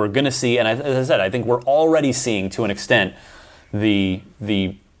we're going to see, and as I said, I think we're already seeing to an extent the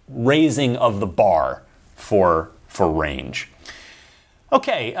raising of the bar for range.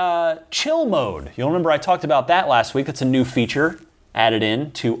 Okay, chill mode. You'll remember I talked about that last week. That's a new feature added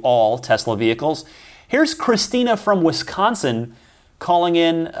in to all Tesla vehicles. Here's Christina from Wisconsin calling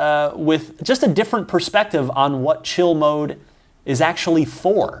in with just a different perspective on what chill mode is actually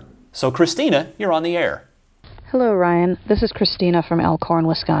for. So Christina, you're on the air. Hello, Ryan. This is Christina from Elkhorn,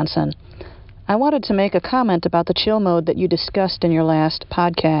 Wisconsin. I wanted to make a comment about the chill mode that you discussed in your last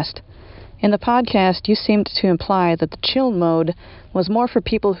podcast. In the podcast, you seemed to imply that the chill mode was more for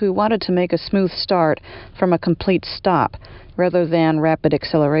people who wanted to make a smooth start from a complete stop rather than rapid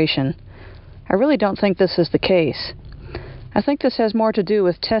acceleration. I really don't think this is the case. I think this has more to do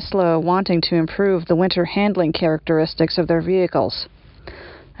with Tesla wanting to improve the winter handling characteristics of their vehicles.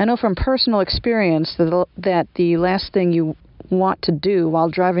 I know from personal experience that the last thing you want to do while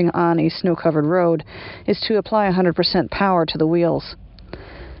driving on a snow-covered road is to apply 100% power to the wheels.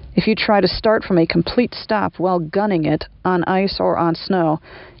 If you try to start from a complete stop while gunning it on ice or on snow,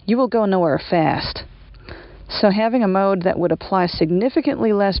 you will go nowhere fast. So having a mode that would apply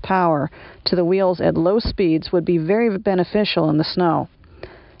significantly less power to the wheels at low speeds would be very beneficial in the snow.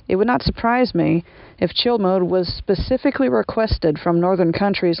 It would not surprise me if chill mode was specifically requested from northern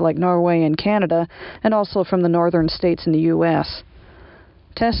countries like Norway and Canada, and also from the northern states in the U.S.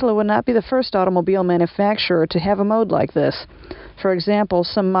 Tesla would not be the first automobile manufacturer to have a mode like this. For example,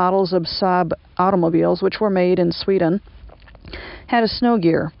 some models of Saab automobiles, which were made in Sweden, had a snow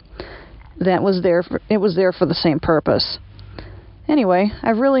gear. It was there for the same purpose. Anyway,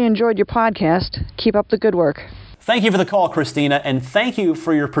 I've really enjoyed your podcast. Keep up the good work. Thank you for the call, Christina, and thank you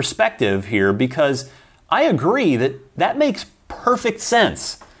for your perspective here, because I agree that makes perfect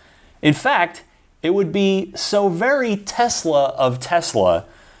sense. In fact, it would be so very Tesla of Tesla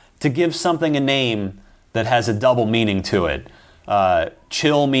to give something a name that has a double meaning to it.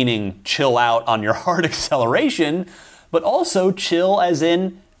 Chill meaning chill out on your hard acceleration, but also chill as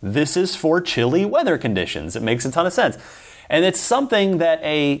in this is for chilly weather conditions. It makes a ton of sense. And it's something that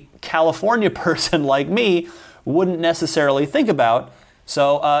a California person like me wouldn't necessarily think about.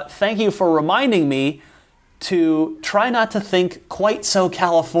 So thank you for reminding me to try not to think quite so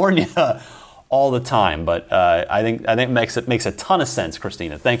California all the time. But I think it makes a ton of sense,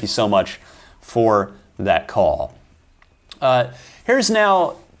 Christina. Thank you so much for that call. Here's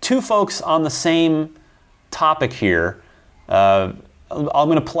now two folks on the same topic here. I'm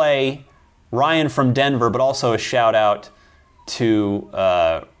going to play Ryan from Denver, but also a shout out to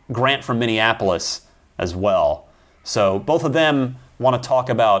Grant from Minneapolis as well. So both of them want to talk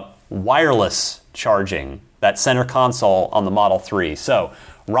about wireless charging, that center console on the Model 3. So,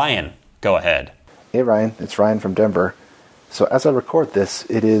 Ryan, go ahead. Hey Ryan, it's Ryan from Denver. So as I record this,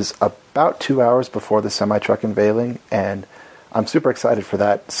 it is about 2 hours before the semi-truck unveiling, and I'm super excited for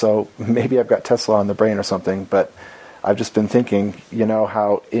that. So maybe I've got Tesla on the brain or something, but I've just been thinking,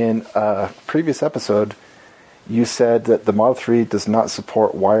 how in a previous episode, you said that the Model 3 does not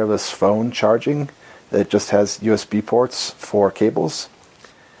support wireless phone charging. It just has USB ports for cables.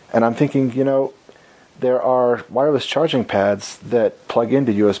 And I'm thinking, there are wireless charging pads that plug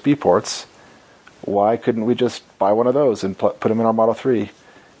into USB ports. Why couldn't we just buy one of those and put them in our Model 3?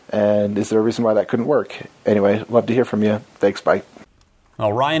 And is there a reason why that couldn't work? Anyway, love to hear from you. Thanks, bye.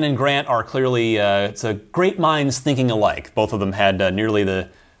 Well, Ryan and Grant are clearly, it's a great minds thinking alike. Both of them had nearly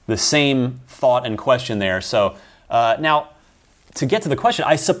the same thought and question there. So now, to get to the question,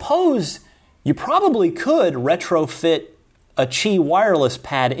 I suppose you probably could retrofit a Qi wireless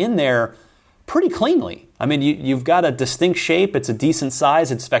pad in there pretty cleanly. I mean, you've got a distinct shape. It's a decent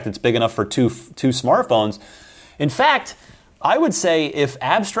size. In fact, it's big enough for two smartphones. In fact, I would say if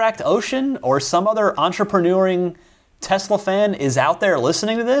Abstract Ocean or some other entrepreneuring Tesla fan is out there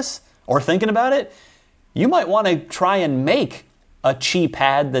listening to this or thinking about it, you might want to try and make a Qi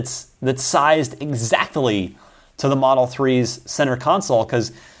pad that's sized exactly to the Model 3's center console. Because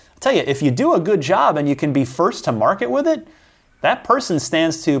I'll tell you, if you do a good job and you can be first to market with it, that person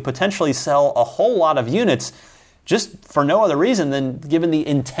stands to potentially sell a whole lot of units just for no other reason than given the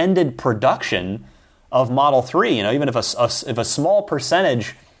intended production of Model 3. Even if a small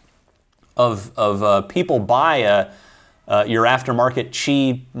percentage of people buy your aftermarket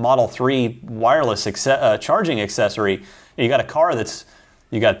Qi Model 3 wireless charging accessory, you got a car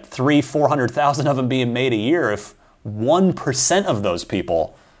you got 400,000 of them being made a year. If 1% of those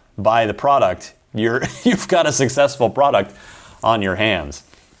people buy the product, you've got a successful product on your hands.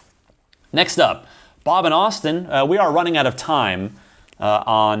 Next up, Bob and Austin. We are running out of time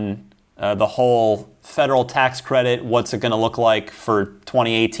on the whole federal tax credit. What's it going to look like for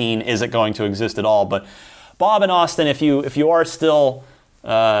 2018? Is it going to exist at all? But Bob and Austin, if you are still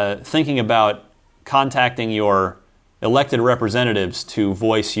thinking about contacting your elected representatives to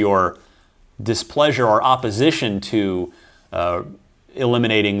voice your displeasure or opposition to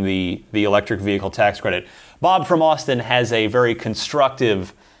eliminating the electric vehicle tax credit, Bob from Austin has a very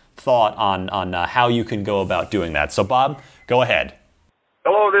constructive thought on how you can go about doing that. So Bob, go ahead.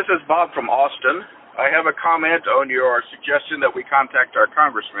 Hello, this is Bob from Austin. I have a comment on your suggestion that we contact our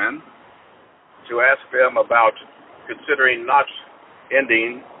congressmen to ask them about considering not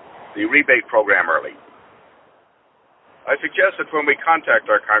ending the rebate program early. I suggest that when we contact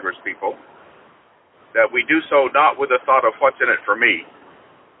our congresspeople, that we do so not with the thought of what's in it for me,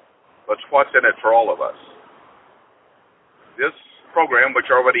 but what's in it for all of us. This program,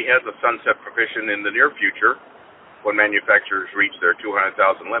 which already has a sunset provision in the near future, when manufacturers reach their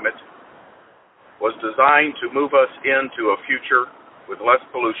 200,000 limit, was designed to move us into a future with less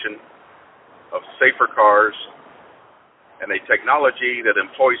pollution, of safer cars, and a technology that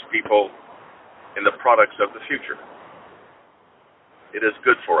employs people in the products of the future. It is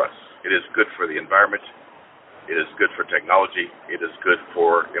good for us. It is good for the environment. It is good for technology. It is good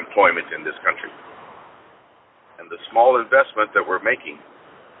for employment in this country. And the small investment that we're making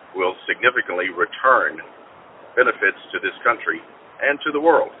will significantly return benefits to this country and to the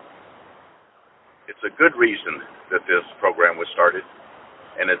world. It's a good reason that this program was started,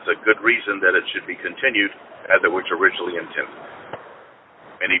 and it's a good reason that it should be continued as it was originally intended.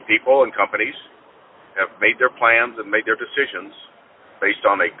 Many people and companies have made their plans and made their decisions based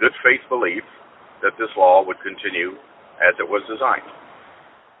on a good faith belief that this law would continue as it was designed.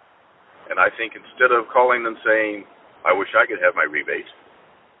 And I think instead of calling and saying, I wish I could have my rebate,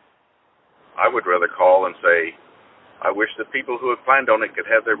 I would rather call and say, I wish the people who have planned on it could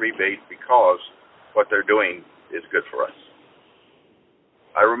have their rebate because what they're doing is good for us.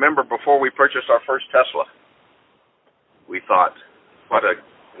 I remember before we purchased our first Tesla, we thought, what a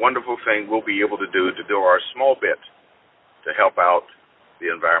wonderful thing we'll be able to do our small bit to help out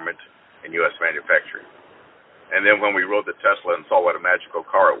the environment in U.S. manufacturing. And then when we rode the Tesla and saw what a magical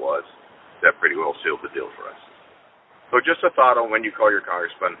car it was, that pretty well sealed the deal for us. So just a thought on when you call your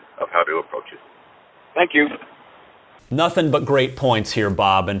congressman of how to approach it. Thank you. Nothing but great points here,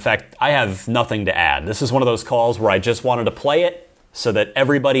 Bob. In fact, I have nothing to add. This is one of those calls where I just wanted to play it so that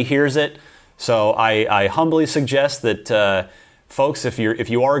everybody hears it. So I humbly suggest that folks, if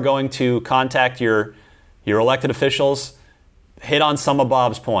you are going to contact your elected officials, hit on some of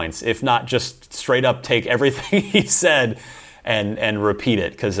Bob's points. If not, just straight up take everything he said and repeat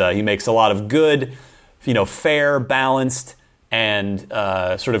it, because he makes a lot of good, fair, balanced, and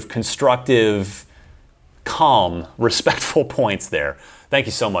sort of constructive, calm, respectful points there. Thank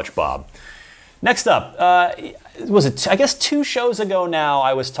you so much, Bob. Next up, was it? I guess 2 shows ago now, when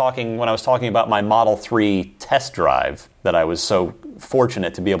I was talking about my Model 3 test drive that I was so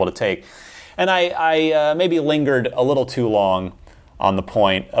fortunate to be able to take, and I maybe lingered a little too long on the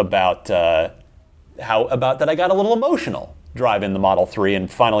point about that I got a little emotional driving the Model 3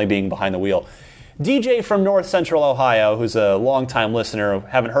 and finally being behind the wheel. DJ from North Central Ohio, who's a longtime listener,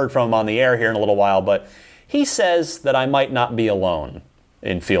 haven't heard from him on the air here in a little while, but he says that I might not be alone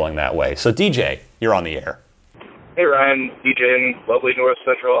in feeling that way. So DJ, you're on the air. Hey Ryan, DJ in lovely North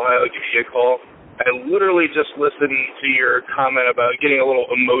Central Ohio, give you a call. I literally just listened to your comment about getting a little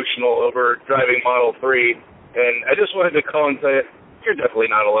emotional over driving Model 3, and I just wanted to call and say, you're definitely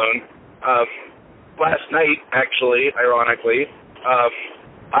not alone. Last night, actually, ironically,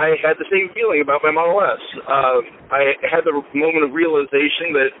 I had the same feeling about my Model S. I had the moment of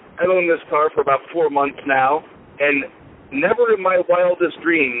realization that I've owned this car for about 4 months now, and never in my wildest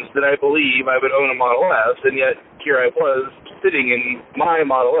dreams did I believe I would own a Model S, and yet here I was sitting in my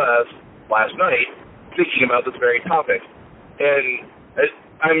Model S last night thinking about this very topic. And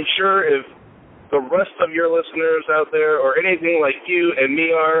I'm sure if the rest of your listeners out there or anything like you and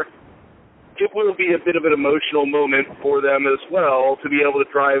me are, it will be a bit of an emotional moment for them as well to be able to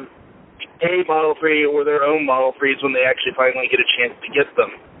drive a Model 3 or their own Model 3s when they actually finally get a chance to get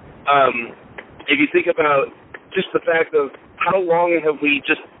them. If you think about just the fact of how long have we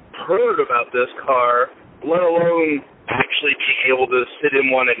just heard about this car, let alone actually being able to sit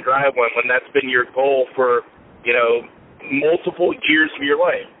in one and drive one when that's been your goal for, multiple years of your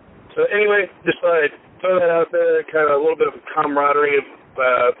life. So anyway, just thought I'd throw that out there, kind of a little bit of camaraderie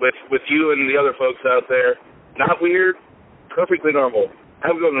with you and the other folks out there. Not weird, perfectly normal.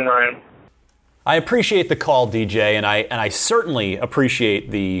 Have a good one, Ryan. I appreciate the call, DJ, and I certainly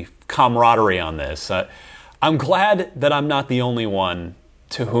appreciate the camaraderie on this. I'm glad that I'm not the only one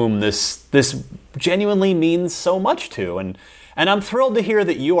to whom this genuinely means so much to, and I'm thrilled to hear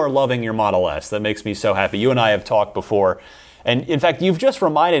that you are loving your Model S. That makes me so happy. You and I have talked before, and in fact, you've just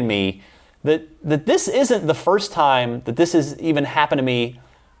reminded me that this isn't the first time that this has even happened to me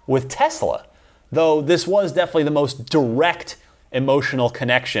with Tesla, though this was definitely the most direct emotional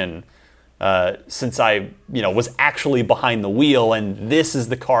connection since I was actually behind the wheel, and this is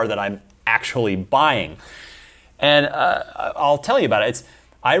the car that I'm actually buying. And I'll tell you about it.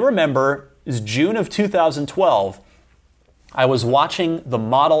 I remember it was June of 2012. I was watching the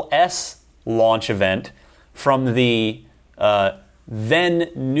Model S launch event from the then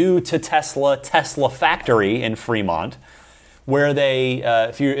new to Tesla factory in Fremont, where they,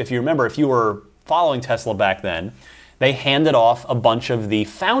 if you remember, if you were following Tesla back then, they handed off a bunch of the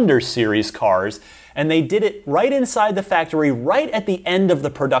Founder Series cars, and they did it right inside the factory, right at the end of the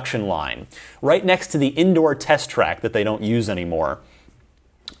production line, right next to the indoor test track that they don't use anymore.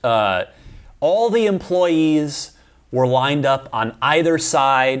 All the employees were lined up on either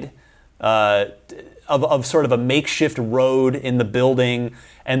side of sort of a makeshift road in the building,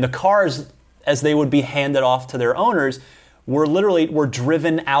 and the cars, as they would be handed off to their owners, were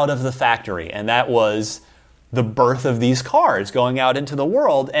driven out of the factory, and that was the birth of these cars going out into the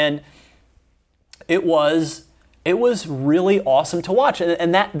world. And it was really awesome to watch,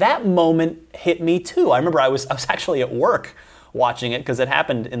 and that moment hit me too. I remember I was actually at work watching it because it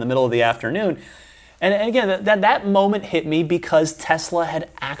happened in the middle of the afternoon, and again that moment hit me because Tesla had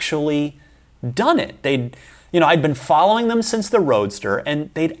actually done it. I'd been following them since the Roadster,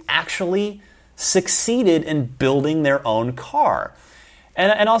 and they'd actually succeeded in building their own car.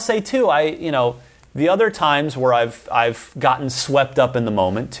 And I'll say too, the other times where I've gotten swept up in the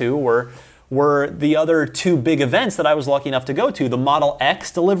moment too were the other 2 big events that I was lucky enough to go to. The Model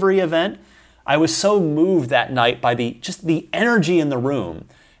X delivery event. I was so moved that night by the energy in the room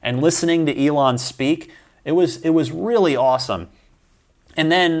and listening to Elon speak. It was really awesome.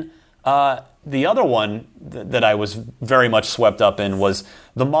 And then the other one that I was very much swept up in was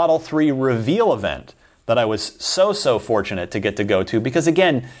the Model 3 reveal event that I was so fortunate to get to go to, because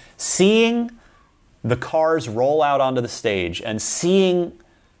again, seeing the cars roll out onto the stage and seeing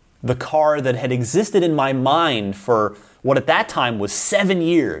the car that had existed in my mind for what at that time was 7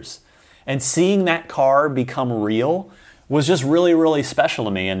 years, and seeing that car become real was just really, really special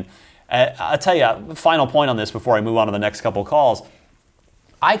to me. And I'll tell you, final point on this before I move on to the next couple calls.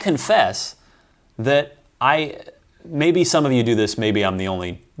 I confess that maybe some of you do this, maybe I'm the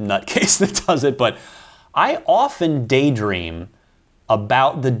only nutcase that does it, but I often daydream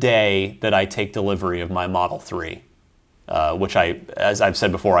about the day that I take delivery of my Model 3, which as I've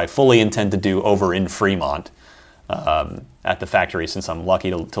said before, I fully intend to do over in Fremont at the factory since I'm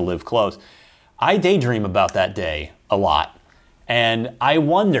lucky to live close. I daydream about that day a lot, and I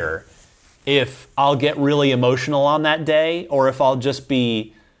wonder if I'll get really emotional on that day or if I'll just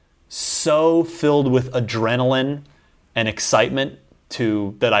be so filled with adrenaline and excitement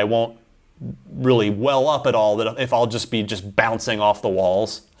that I won't really well up at all, that if I'll just be bouncing off the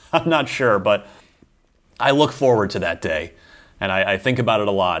walls. I'm not sure, but I look forward to that day, and I think about it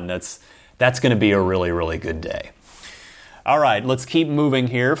a lot, and that's going to be a really, really good day. All right, let's keep moving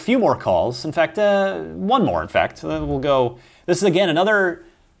here. A few more calls. In fact, one more, in fact. We'll go. This is, again, another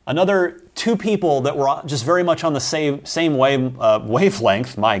two people that were just very much on the same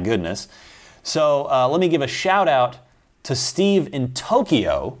wavelength. My goodness. So let me give a shout out to Steve in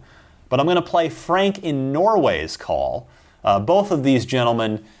Tokyo, but I'm going to play Frank in Norway's call. Both of these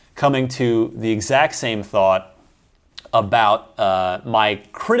gentlemen coming to the exact same thought about my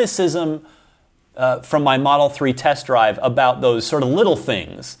criticism from my Model 3 test drive about those sort of little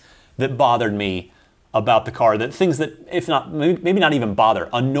things that bothered me about the car, things that, if not, maybe not even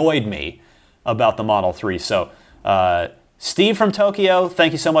annoyed me about the Model 3. So, Steve from Tokyo,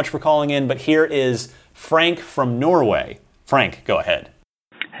 thank you so much for calling in, but here is Frank from Norway. Frank, go ahead.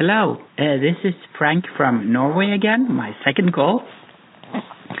 Hello, this is Frank from Norway again, my second call.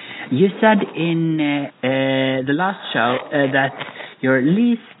 You said in the last show that your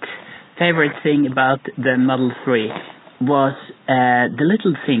least favorite thing about the Model 3 was the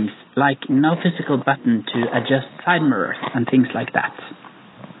little things, like no physical button to adjust side mirrors and things like that.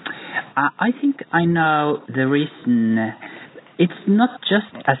 I think I know the reason. It's not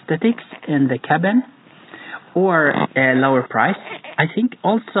just aesthetics in the cabin or a lower price. I think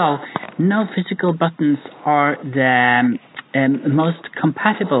also no physical buttons are the most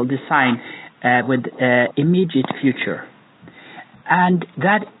compatible design with immediate future. And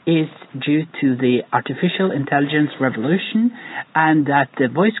that is due to the artificial intelligence revolution, and that the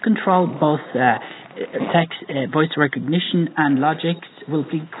voice control, both text, voice recognition and logics, will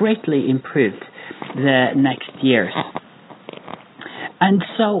be greatly improved the next years. And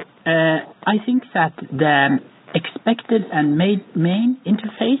so I think that the expected and main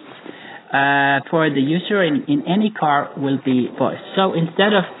interface for the user in any car will be voice. So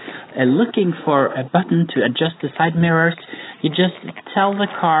instead of looking for a button to adjust the side mirrors, you just tell the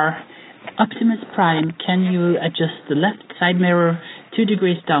car, Optimus Prime, can you adjust the left side mirror 2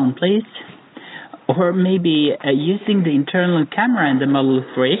 degrees down, please? Or maybe using the internal camera in the Model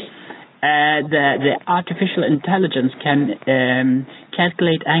 3, the artificial intelligence can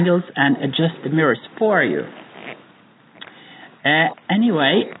calculate angles and adjust the mirrors for you.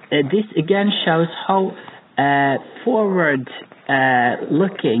 Anyway, this again shows how forward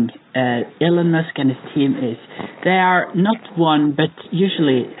looking Elon Musk and his team is. They are not one, but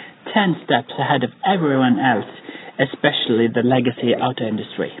usually 10 steps ahead of everyone else, especially the legacy auto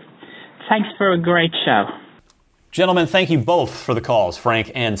industry. Thanks for a great show. Gentlemen, thank you both for the calls,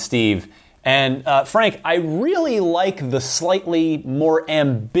 Frank and Steve. And Frank, I really like the slightly more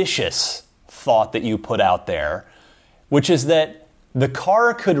ambitious thought that you put out there, which is that the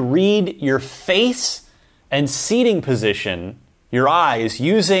car could read your face and seating position, your eyes,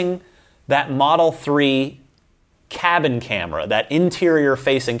 using that Model 3 cabin camera, that interior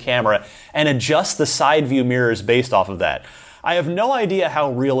facing camera, and adjust the side view mirrors based off of that. I have no idea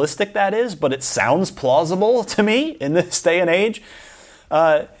how realistic that is, but it sounds plausible to me in this day and age.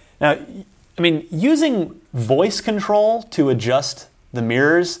 Now, I mean, using voice control to adjust the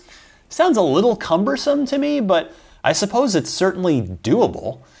mirrors sounds a little cumbersome to me, but I suppose it's certainly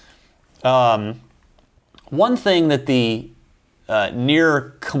doable. One thing that the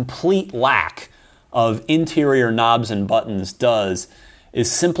near complete lack of interior knobs and buttons does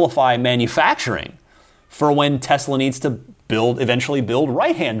is simplify manufacturing for when Tesla needs to eventually build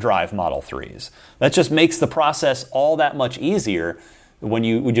right-hand drive Model 3s. That just makes the process all that much easier when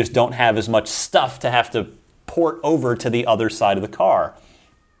we just don't have as much stuff to have to port over to the other side of the car.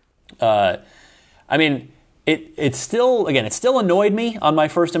 I mean, it still annoyed me on my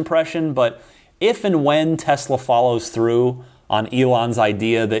first impression, but if and when Tesla follows through on Elon's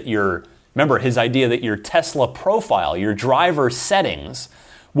idea that his idea that your Tesla profile, your driver settings,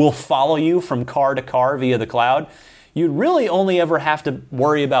 will follow you from car to car via the cloud, you'd really only ever have to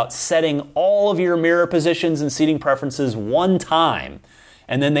worry about setting all of your mirror positions and seating preferences one time,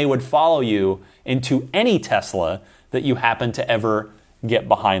 and then they would follow you into any Tesla that you happen to ever get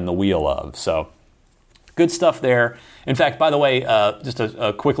behind the wheel of. So, Good stuff there. In fact, by the way, just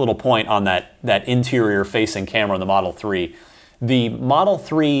a quick little point on that interior-facing camera in the Model 3. The Model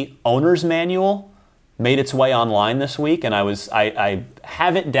 3 owner's manual made its way online this week, and I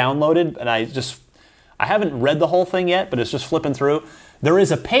have it downloaded, and I haven't read the whole thing yet, but it's just flipping through. There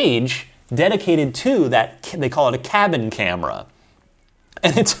is a page dedicated to that. They call it a cabin camera.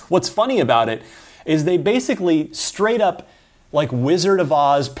 And what's funny about it is they basically straight up, like Wizard of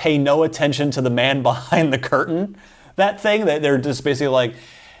Oz, pay no attention to the man behind the curtain. That thing, that they're just basically like,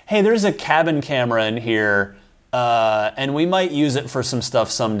 hey, there's a cabin camera in here, and we might use it for some stuff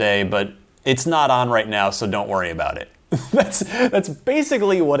someday, but it's not on right now, so don't worry about it. That's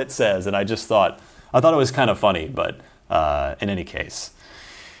basically what it says, and I thought it was kind of funny, but in any case.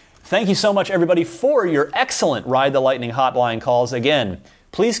 Thank you so much, everybody, for your excellent Ride the Lightning hotline calls. Again,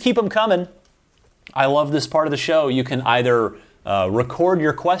 please keep them coming. I love this part of the show. You can either record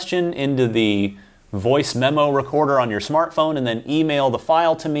your question into the voice memo recorder on your smartphone and then email the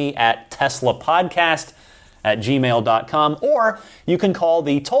file to me at teslapodcast@gmail.com, or you can call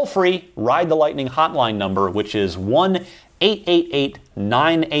the toll-free Ride the Lightning hotline number, which is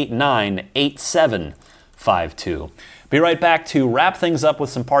 1-888-989-8752. Be right back to wrap things up with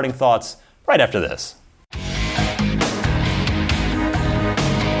some parting thoughts right after this.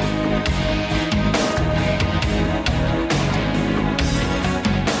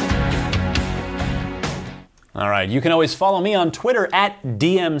 All right, you can always follow me on Twitter at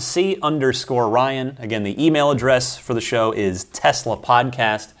DMC_Ryan. Again, the email address for the show is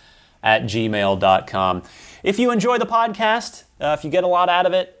teslapodcast@gmail.com. If you enjoy the podcast, if you get a lot out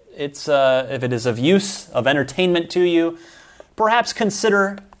of it, if it is of use, of entertainment to you, perhaps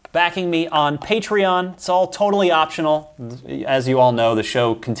consider backing me on Patreon. It's all totally optional. As you all know, the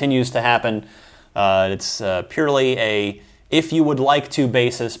show continues to happen. It's purely a if you would like to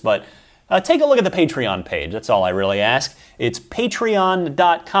basis, but take a look at the Patreon page. That's all I really ask. It's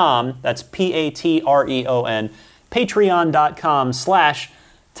patreon.com. That's Patreon.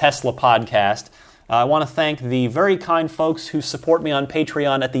 Patreon.com/Tesla Podcast. I want to thank the very kind folks who support me on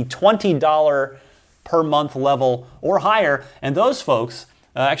Patreon at the $20 per month level or higher. And those folks,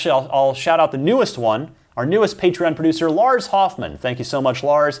 actually, I'll shout out the newest one, our newest Patreon producer, Lars Hoffman. Thank you so much,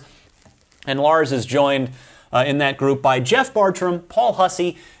 Lars. And Lars is joined in that group by Jeff Bartram, Paul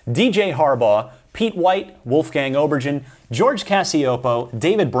Hussey, DJ Harbaugh, Pete White, Wolfgang Obergen, George Cassiopo,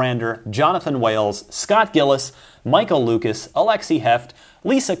 David Brander, Jonathan Wales, Scott Gillis, Michael Lucas, Alexi Heft,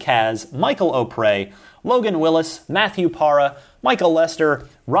 Lisa Kaz, Michael O'Prey, Logan Willis, Matthew Parra, Michael Lester,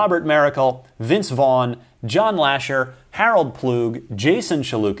 Robert Miracle, Vince Vaughn, John Lasher, Harold Plug, Jason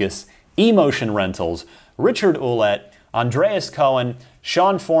Chalukas, Emotion Rentals, Richard Ouellette, Andreas Cohen,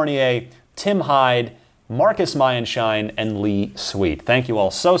 Sean Fournier, Tim Hyde, Marcus Mayenshine, and Lee Sweet. Thank you all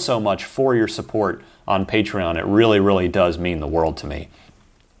so much for your support on Patreon. It really, really does mean the world to me.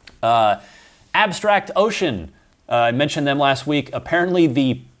 Abstract Ocean. I mentioned them last week. Apparently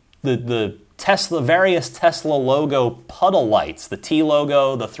the Tesla, various Tesla logo puddle lights, the T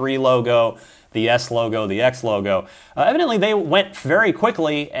logo, the 3 logo, the S logo, the X logo. Evidently they went very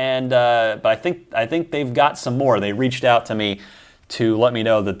quickly, and but I think they've got some more. They reached out to me to let me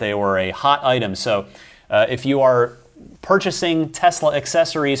know that they were a hot item. So if you are purchasing Tesla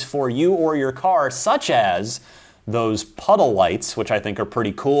accessories for you or your car, such as those puddle lights, which I think are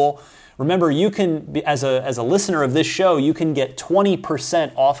pretty cool, remember, you can, as a listener of this show, you can get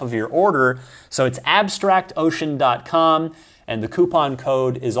 20% off of your order. So it's abstractocean.com, and the coupon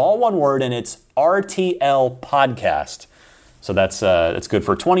code is all one word, and it's RTL Podcast. So that's good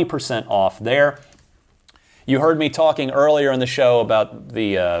for 20% off there. You heard me talking earlier in the show about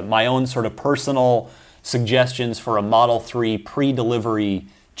the my own sort of personal suggestions for a Model 3 pre-delivery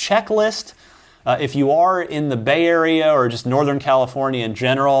checklist. If you are in the Bay Area or just Northern California in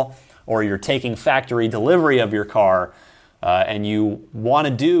general, or you're taking factory delivery of your car, and you want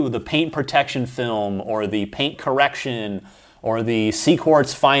to do the paint protection film or the paint correction or the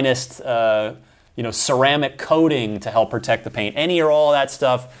Seaquart's finest ceramic coating to help protect the paint, any or all of that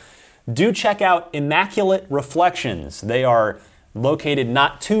stuff, do check out Immaculate Reflections. They are located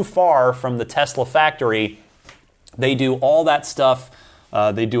not too far from the Tesla factory. They do all that stuff.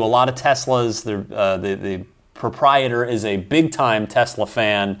 They do a lot of Teslas. The proprietor is a big-time Tesla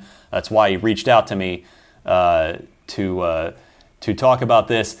fan. That's why he reached out to me to talk about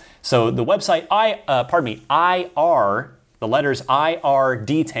this. So the website, IR, the letters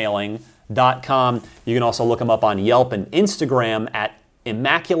IRdetailing.com. You can also look them up on Yelp and Instagram at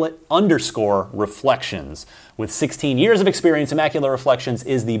Immaculate_Reflections. With 16 years of experience, Immaculate Reflections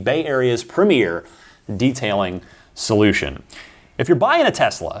is the Bay Area's premier detailing solution. If you're buying a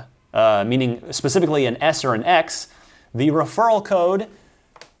Tesla, meaning specifically an S or an X, the referral code,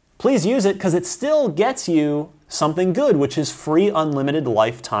 please use it because it still gets you something good, which is free unlimited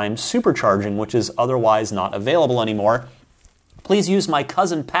lifetime supercharging, which is otherwise not available anymore. Please use my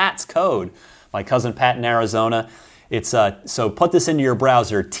cousin Pat's code. My cousin Pat in Arizona. It's so put this into your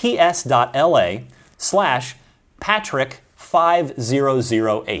browser,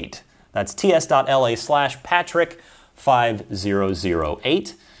 ts.la/Patrick5008. That's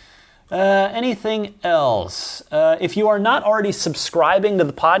ts.la/Patrick5008. Anything else? If you are not already subscribing to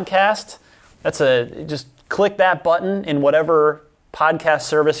the podcast, just click that button in whatever podcast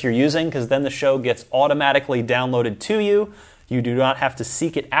service you're using, because then the show gets automatically downloaded to you. You do not have to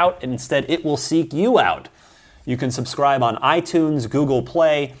seek it out, and instead it will seek you out. You can subscribe on iTunes, Google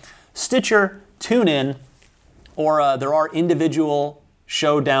Play, Stitcher, TuneIn, or there are individual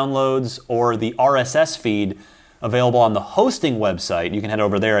show downloads or the RSS feed available on the hosting website. You can head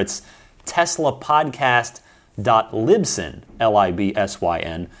over there. It's teslapodcast.libsyn,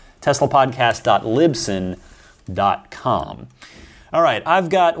 Libsyn, teslapodcast.libsyn.com. All right, I've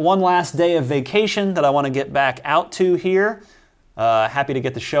got one last day of vacation that I want to get back out to here. Happy to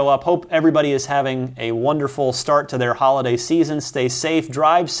get the show up. Hope everybody is having a wonderful start to their holiday season. Stay safe,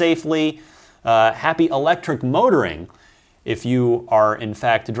 drive safely. Happy electric motoring if you are in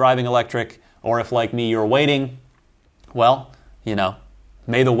fact driving electric, or if like me you're waiting. Well,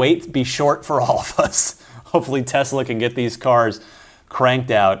 may the wait be short for all of us. Hopefully Tesla can get these cars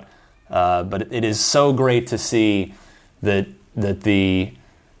cranked out. But it is so great to see that the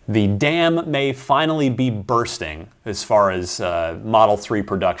dam may finally be bursting as far as Model 3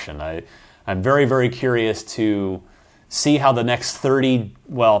 production. I'm very, very curious to see how the next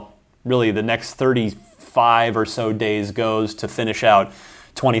 35 or so days goes to finish out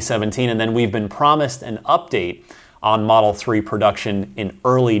 2017. And then we've been promised an update on Model 3 production in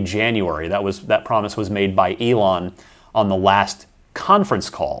early January. That promise was made by Elon on the last conference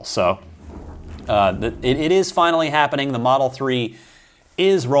call. So it is finally happening. The Model 3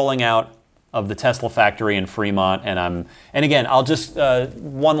 is rolling out of the Tesla factory in Fremont, and again, I'll just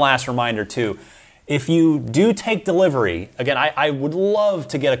one last reminder too. If you do take delivery, again, I would love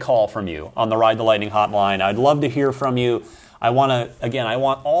to get a call from you on the Ride the Lightning hotline. I'd love to hear from you. I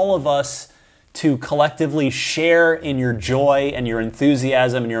want all of us to collectively share in your joy and your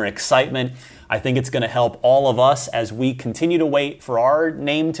enthusiasm and your excitement. I think it's going to help all of us as we continue to wait for our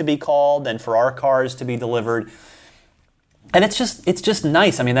name to be called and for our cars to be delivered. And it's just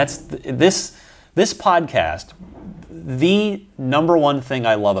nice. I mean, that's this podcast. The number one thing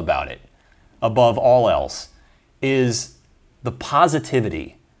I love about it, above all else, is the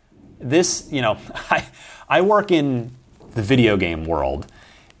positivity. I work in the video game world,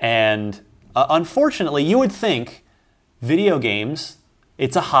 and unfortunately, you would think video games,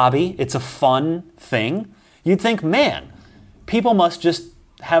 it's a hobby, it's a fun thing. You'd think, man, people must just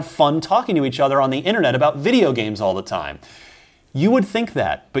have fun talking to each other on the internet about video games all the time. You would think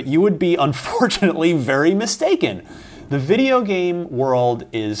that, but you would be unfortunately very mistaken. The video game world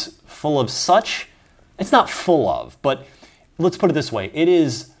is full of it's not full of, but let's put it this way. It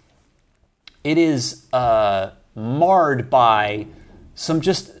is marred by some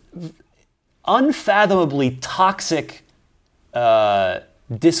just unfathomably toxic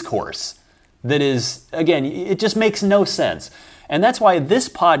discourse that is, again, it just makes no sense. And that's why this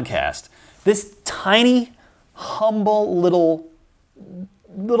podcast, this tiny, humble little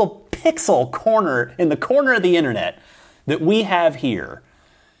pixel corner in the corner of the internet that we have here,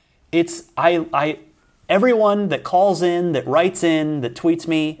 everyone that calls in, that writes in, that tweets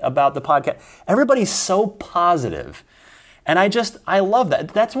me about the podcast, everybody's so positive. And I love that.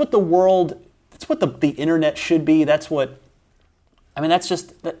 That's what the world, that's what the internet should be. This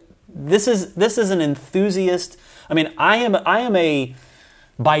is an enthusiast. I mean, I am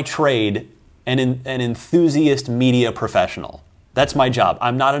by trade, an enthusiast media professional. That's my job.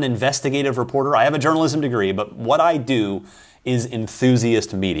 I'm not an investigative reporter. I have a journalism degree, but what I do is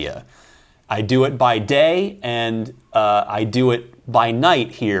enthusiast media. I do it by day, and I do it by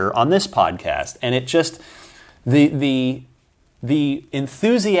night here on this podcast. And it just, the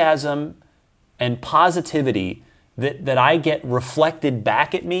enthusiasm and positivity that I get reflected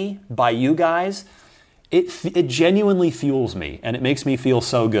back at me by you guys, it genuinely fuels me, and it makes me feel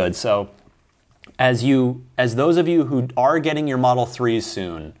so good. So as those of you who are getting your Model 3s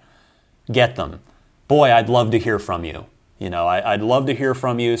soon, get them. Boy, I'd love to hear from you. I'd love to hear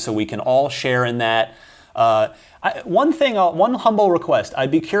from you so we can all share in that. One humble request.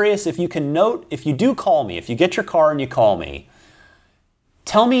 I'd be curious if you can note, if you do call me, if you get your car and you call me,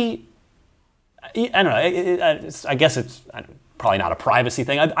 tell me, I don't know, I guess it's probably not a privacy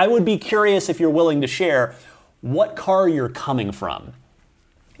thing. I would be curious if you're willing to share what car you're coming from.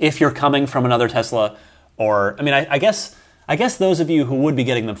 If you're coming from another Tesla, or, I mean, I guess those of you who would be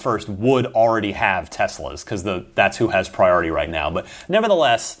getting them first would already have Teslas, because that's who has priority right now. But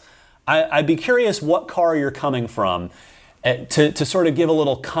nevertheless, I'd be curious what car you're coming from to sort of give a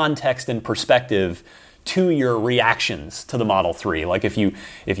little context and perspective to your reactions to the Model 3. Like if you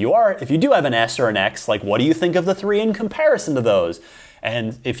do have an S or an X, like what do you think of the 3 in comparison to those?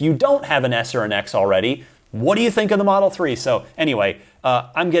 And if you don't have an S or an X already, what do you think of the Model 3? So anyway,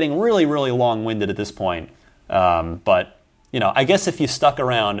 I'm getting really, really long-winded at this point. But, you know, I guess if you stuck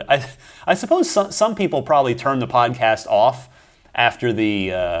around, I suppose some people probably turn the podcast off after the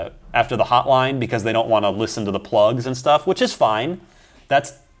hotline because they don't want to listen to the plugs and stuff, which is fine.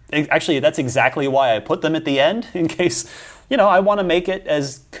 That's exactly why I put them at the end, in case, you know, I want to make it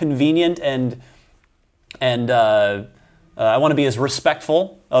as convenient and I want to be as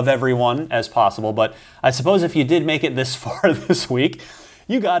respectful of everyone as possible. But I suppose if you did make it this far this week,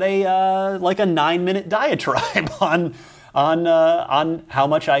 you got a 9-minute diatribe on how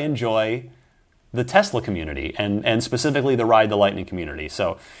much I enjoy the Tesla community and specifically the Ride the Lightning community.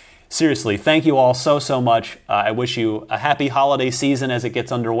 So seriously, thank you all so much. I wish you a happy holiday season as it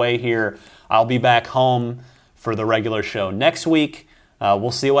gets underway here. I'll be back home for the regular show next week.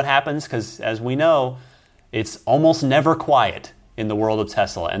 We'll see what happens, because as we know, it's almost never quiet in the world of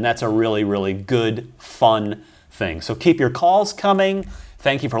Tesla, and that's a really, really good, fun thing. So keep your calls coming.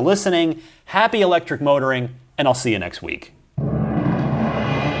 Thank you for listening. Happy electric motoring, and I'll see you next week.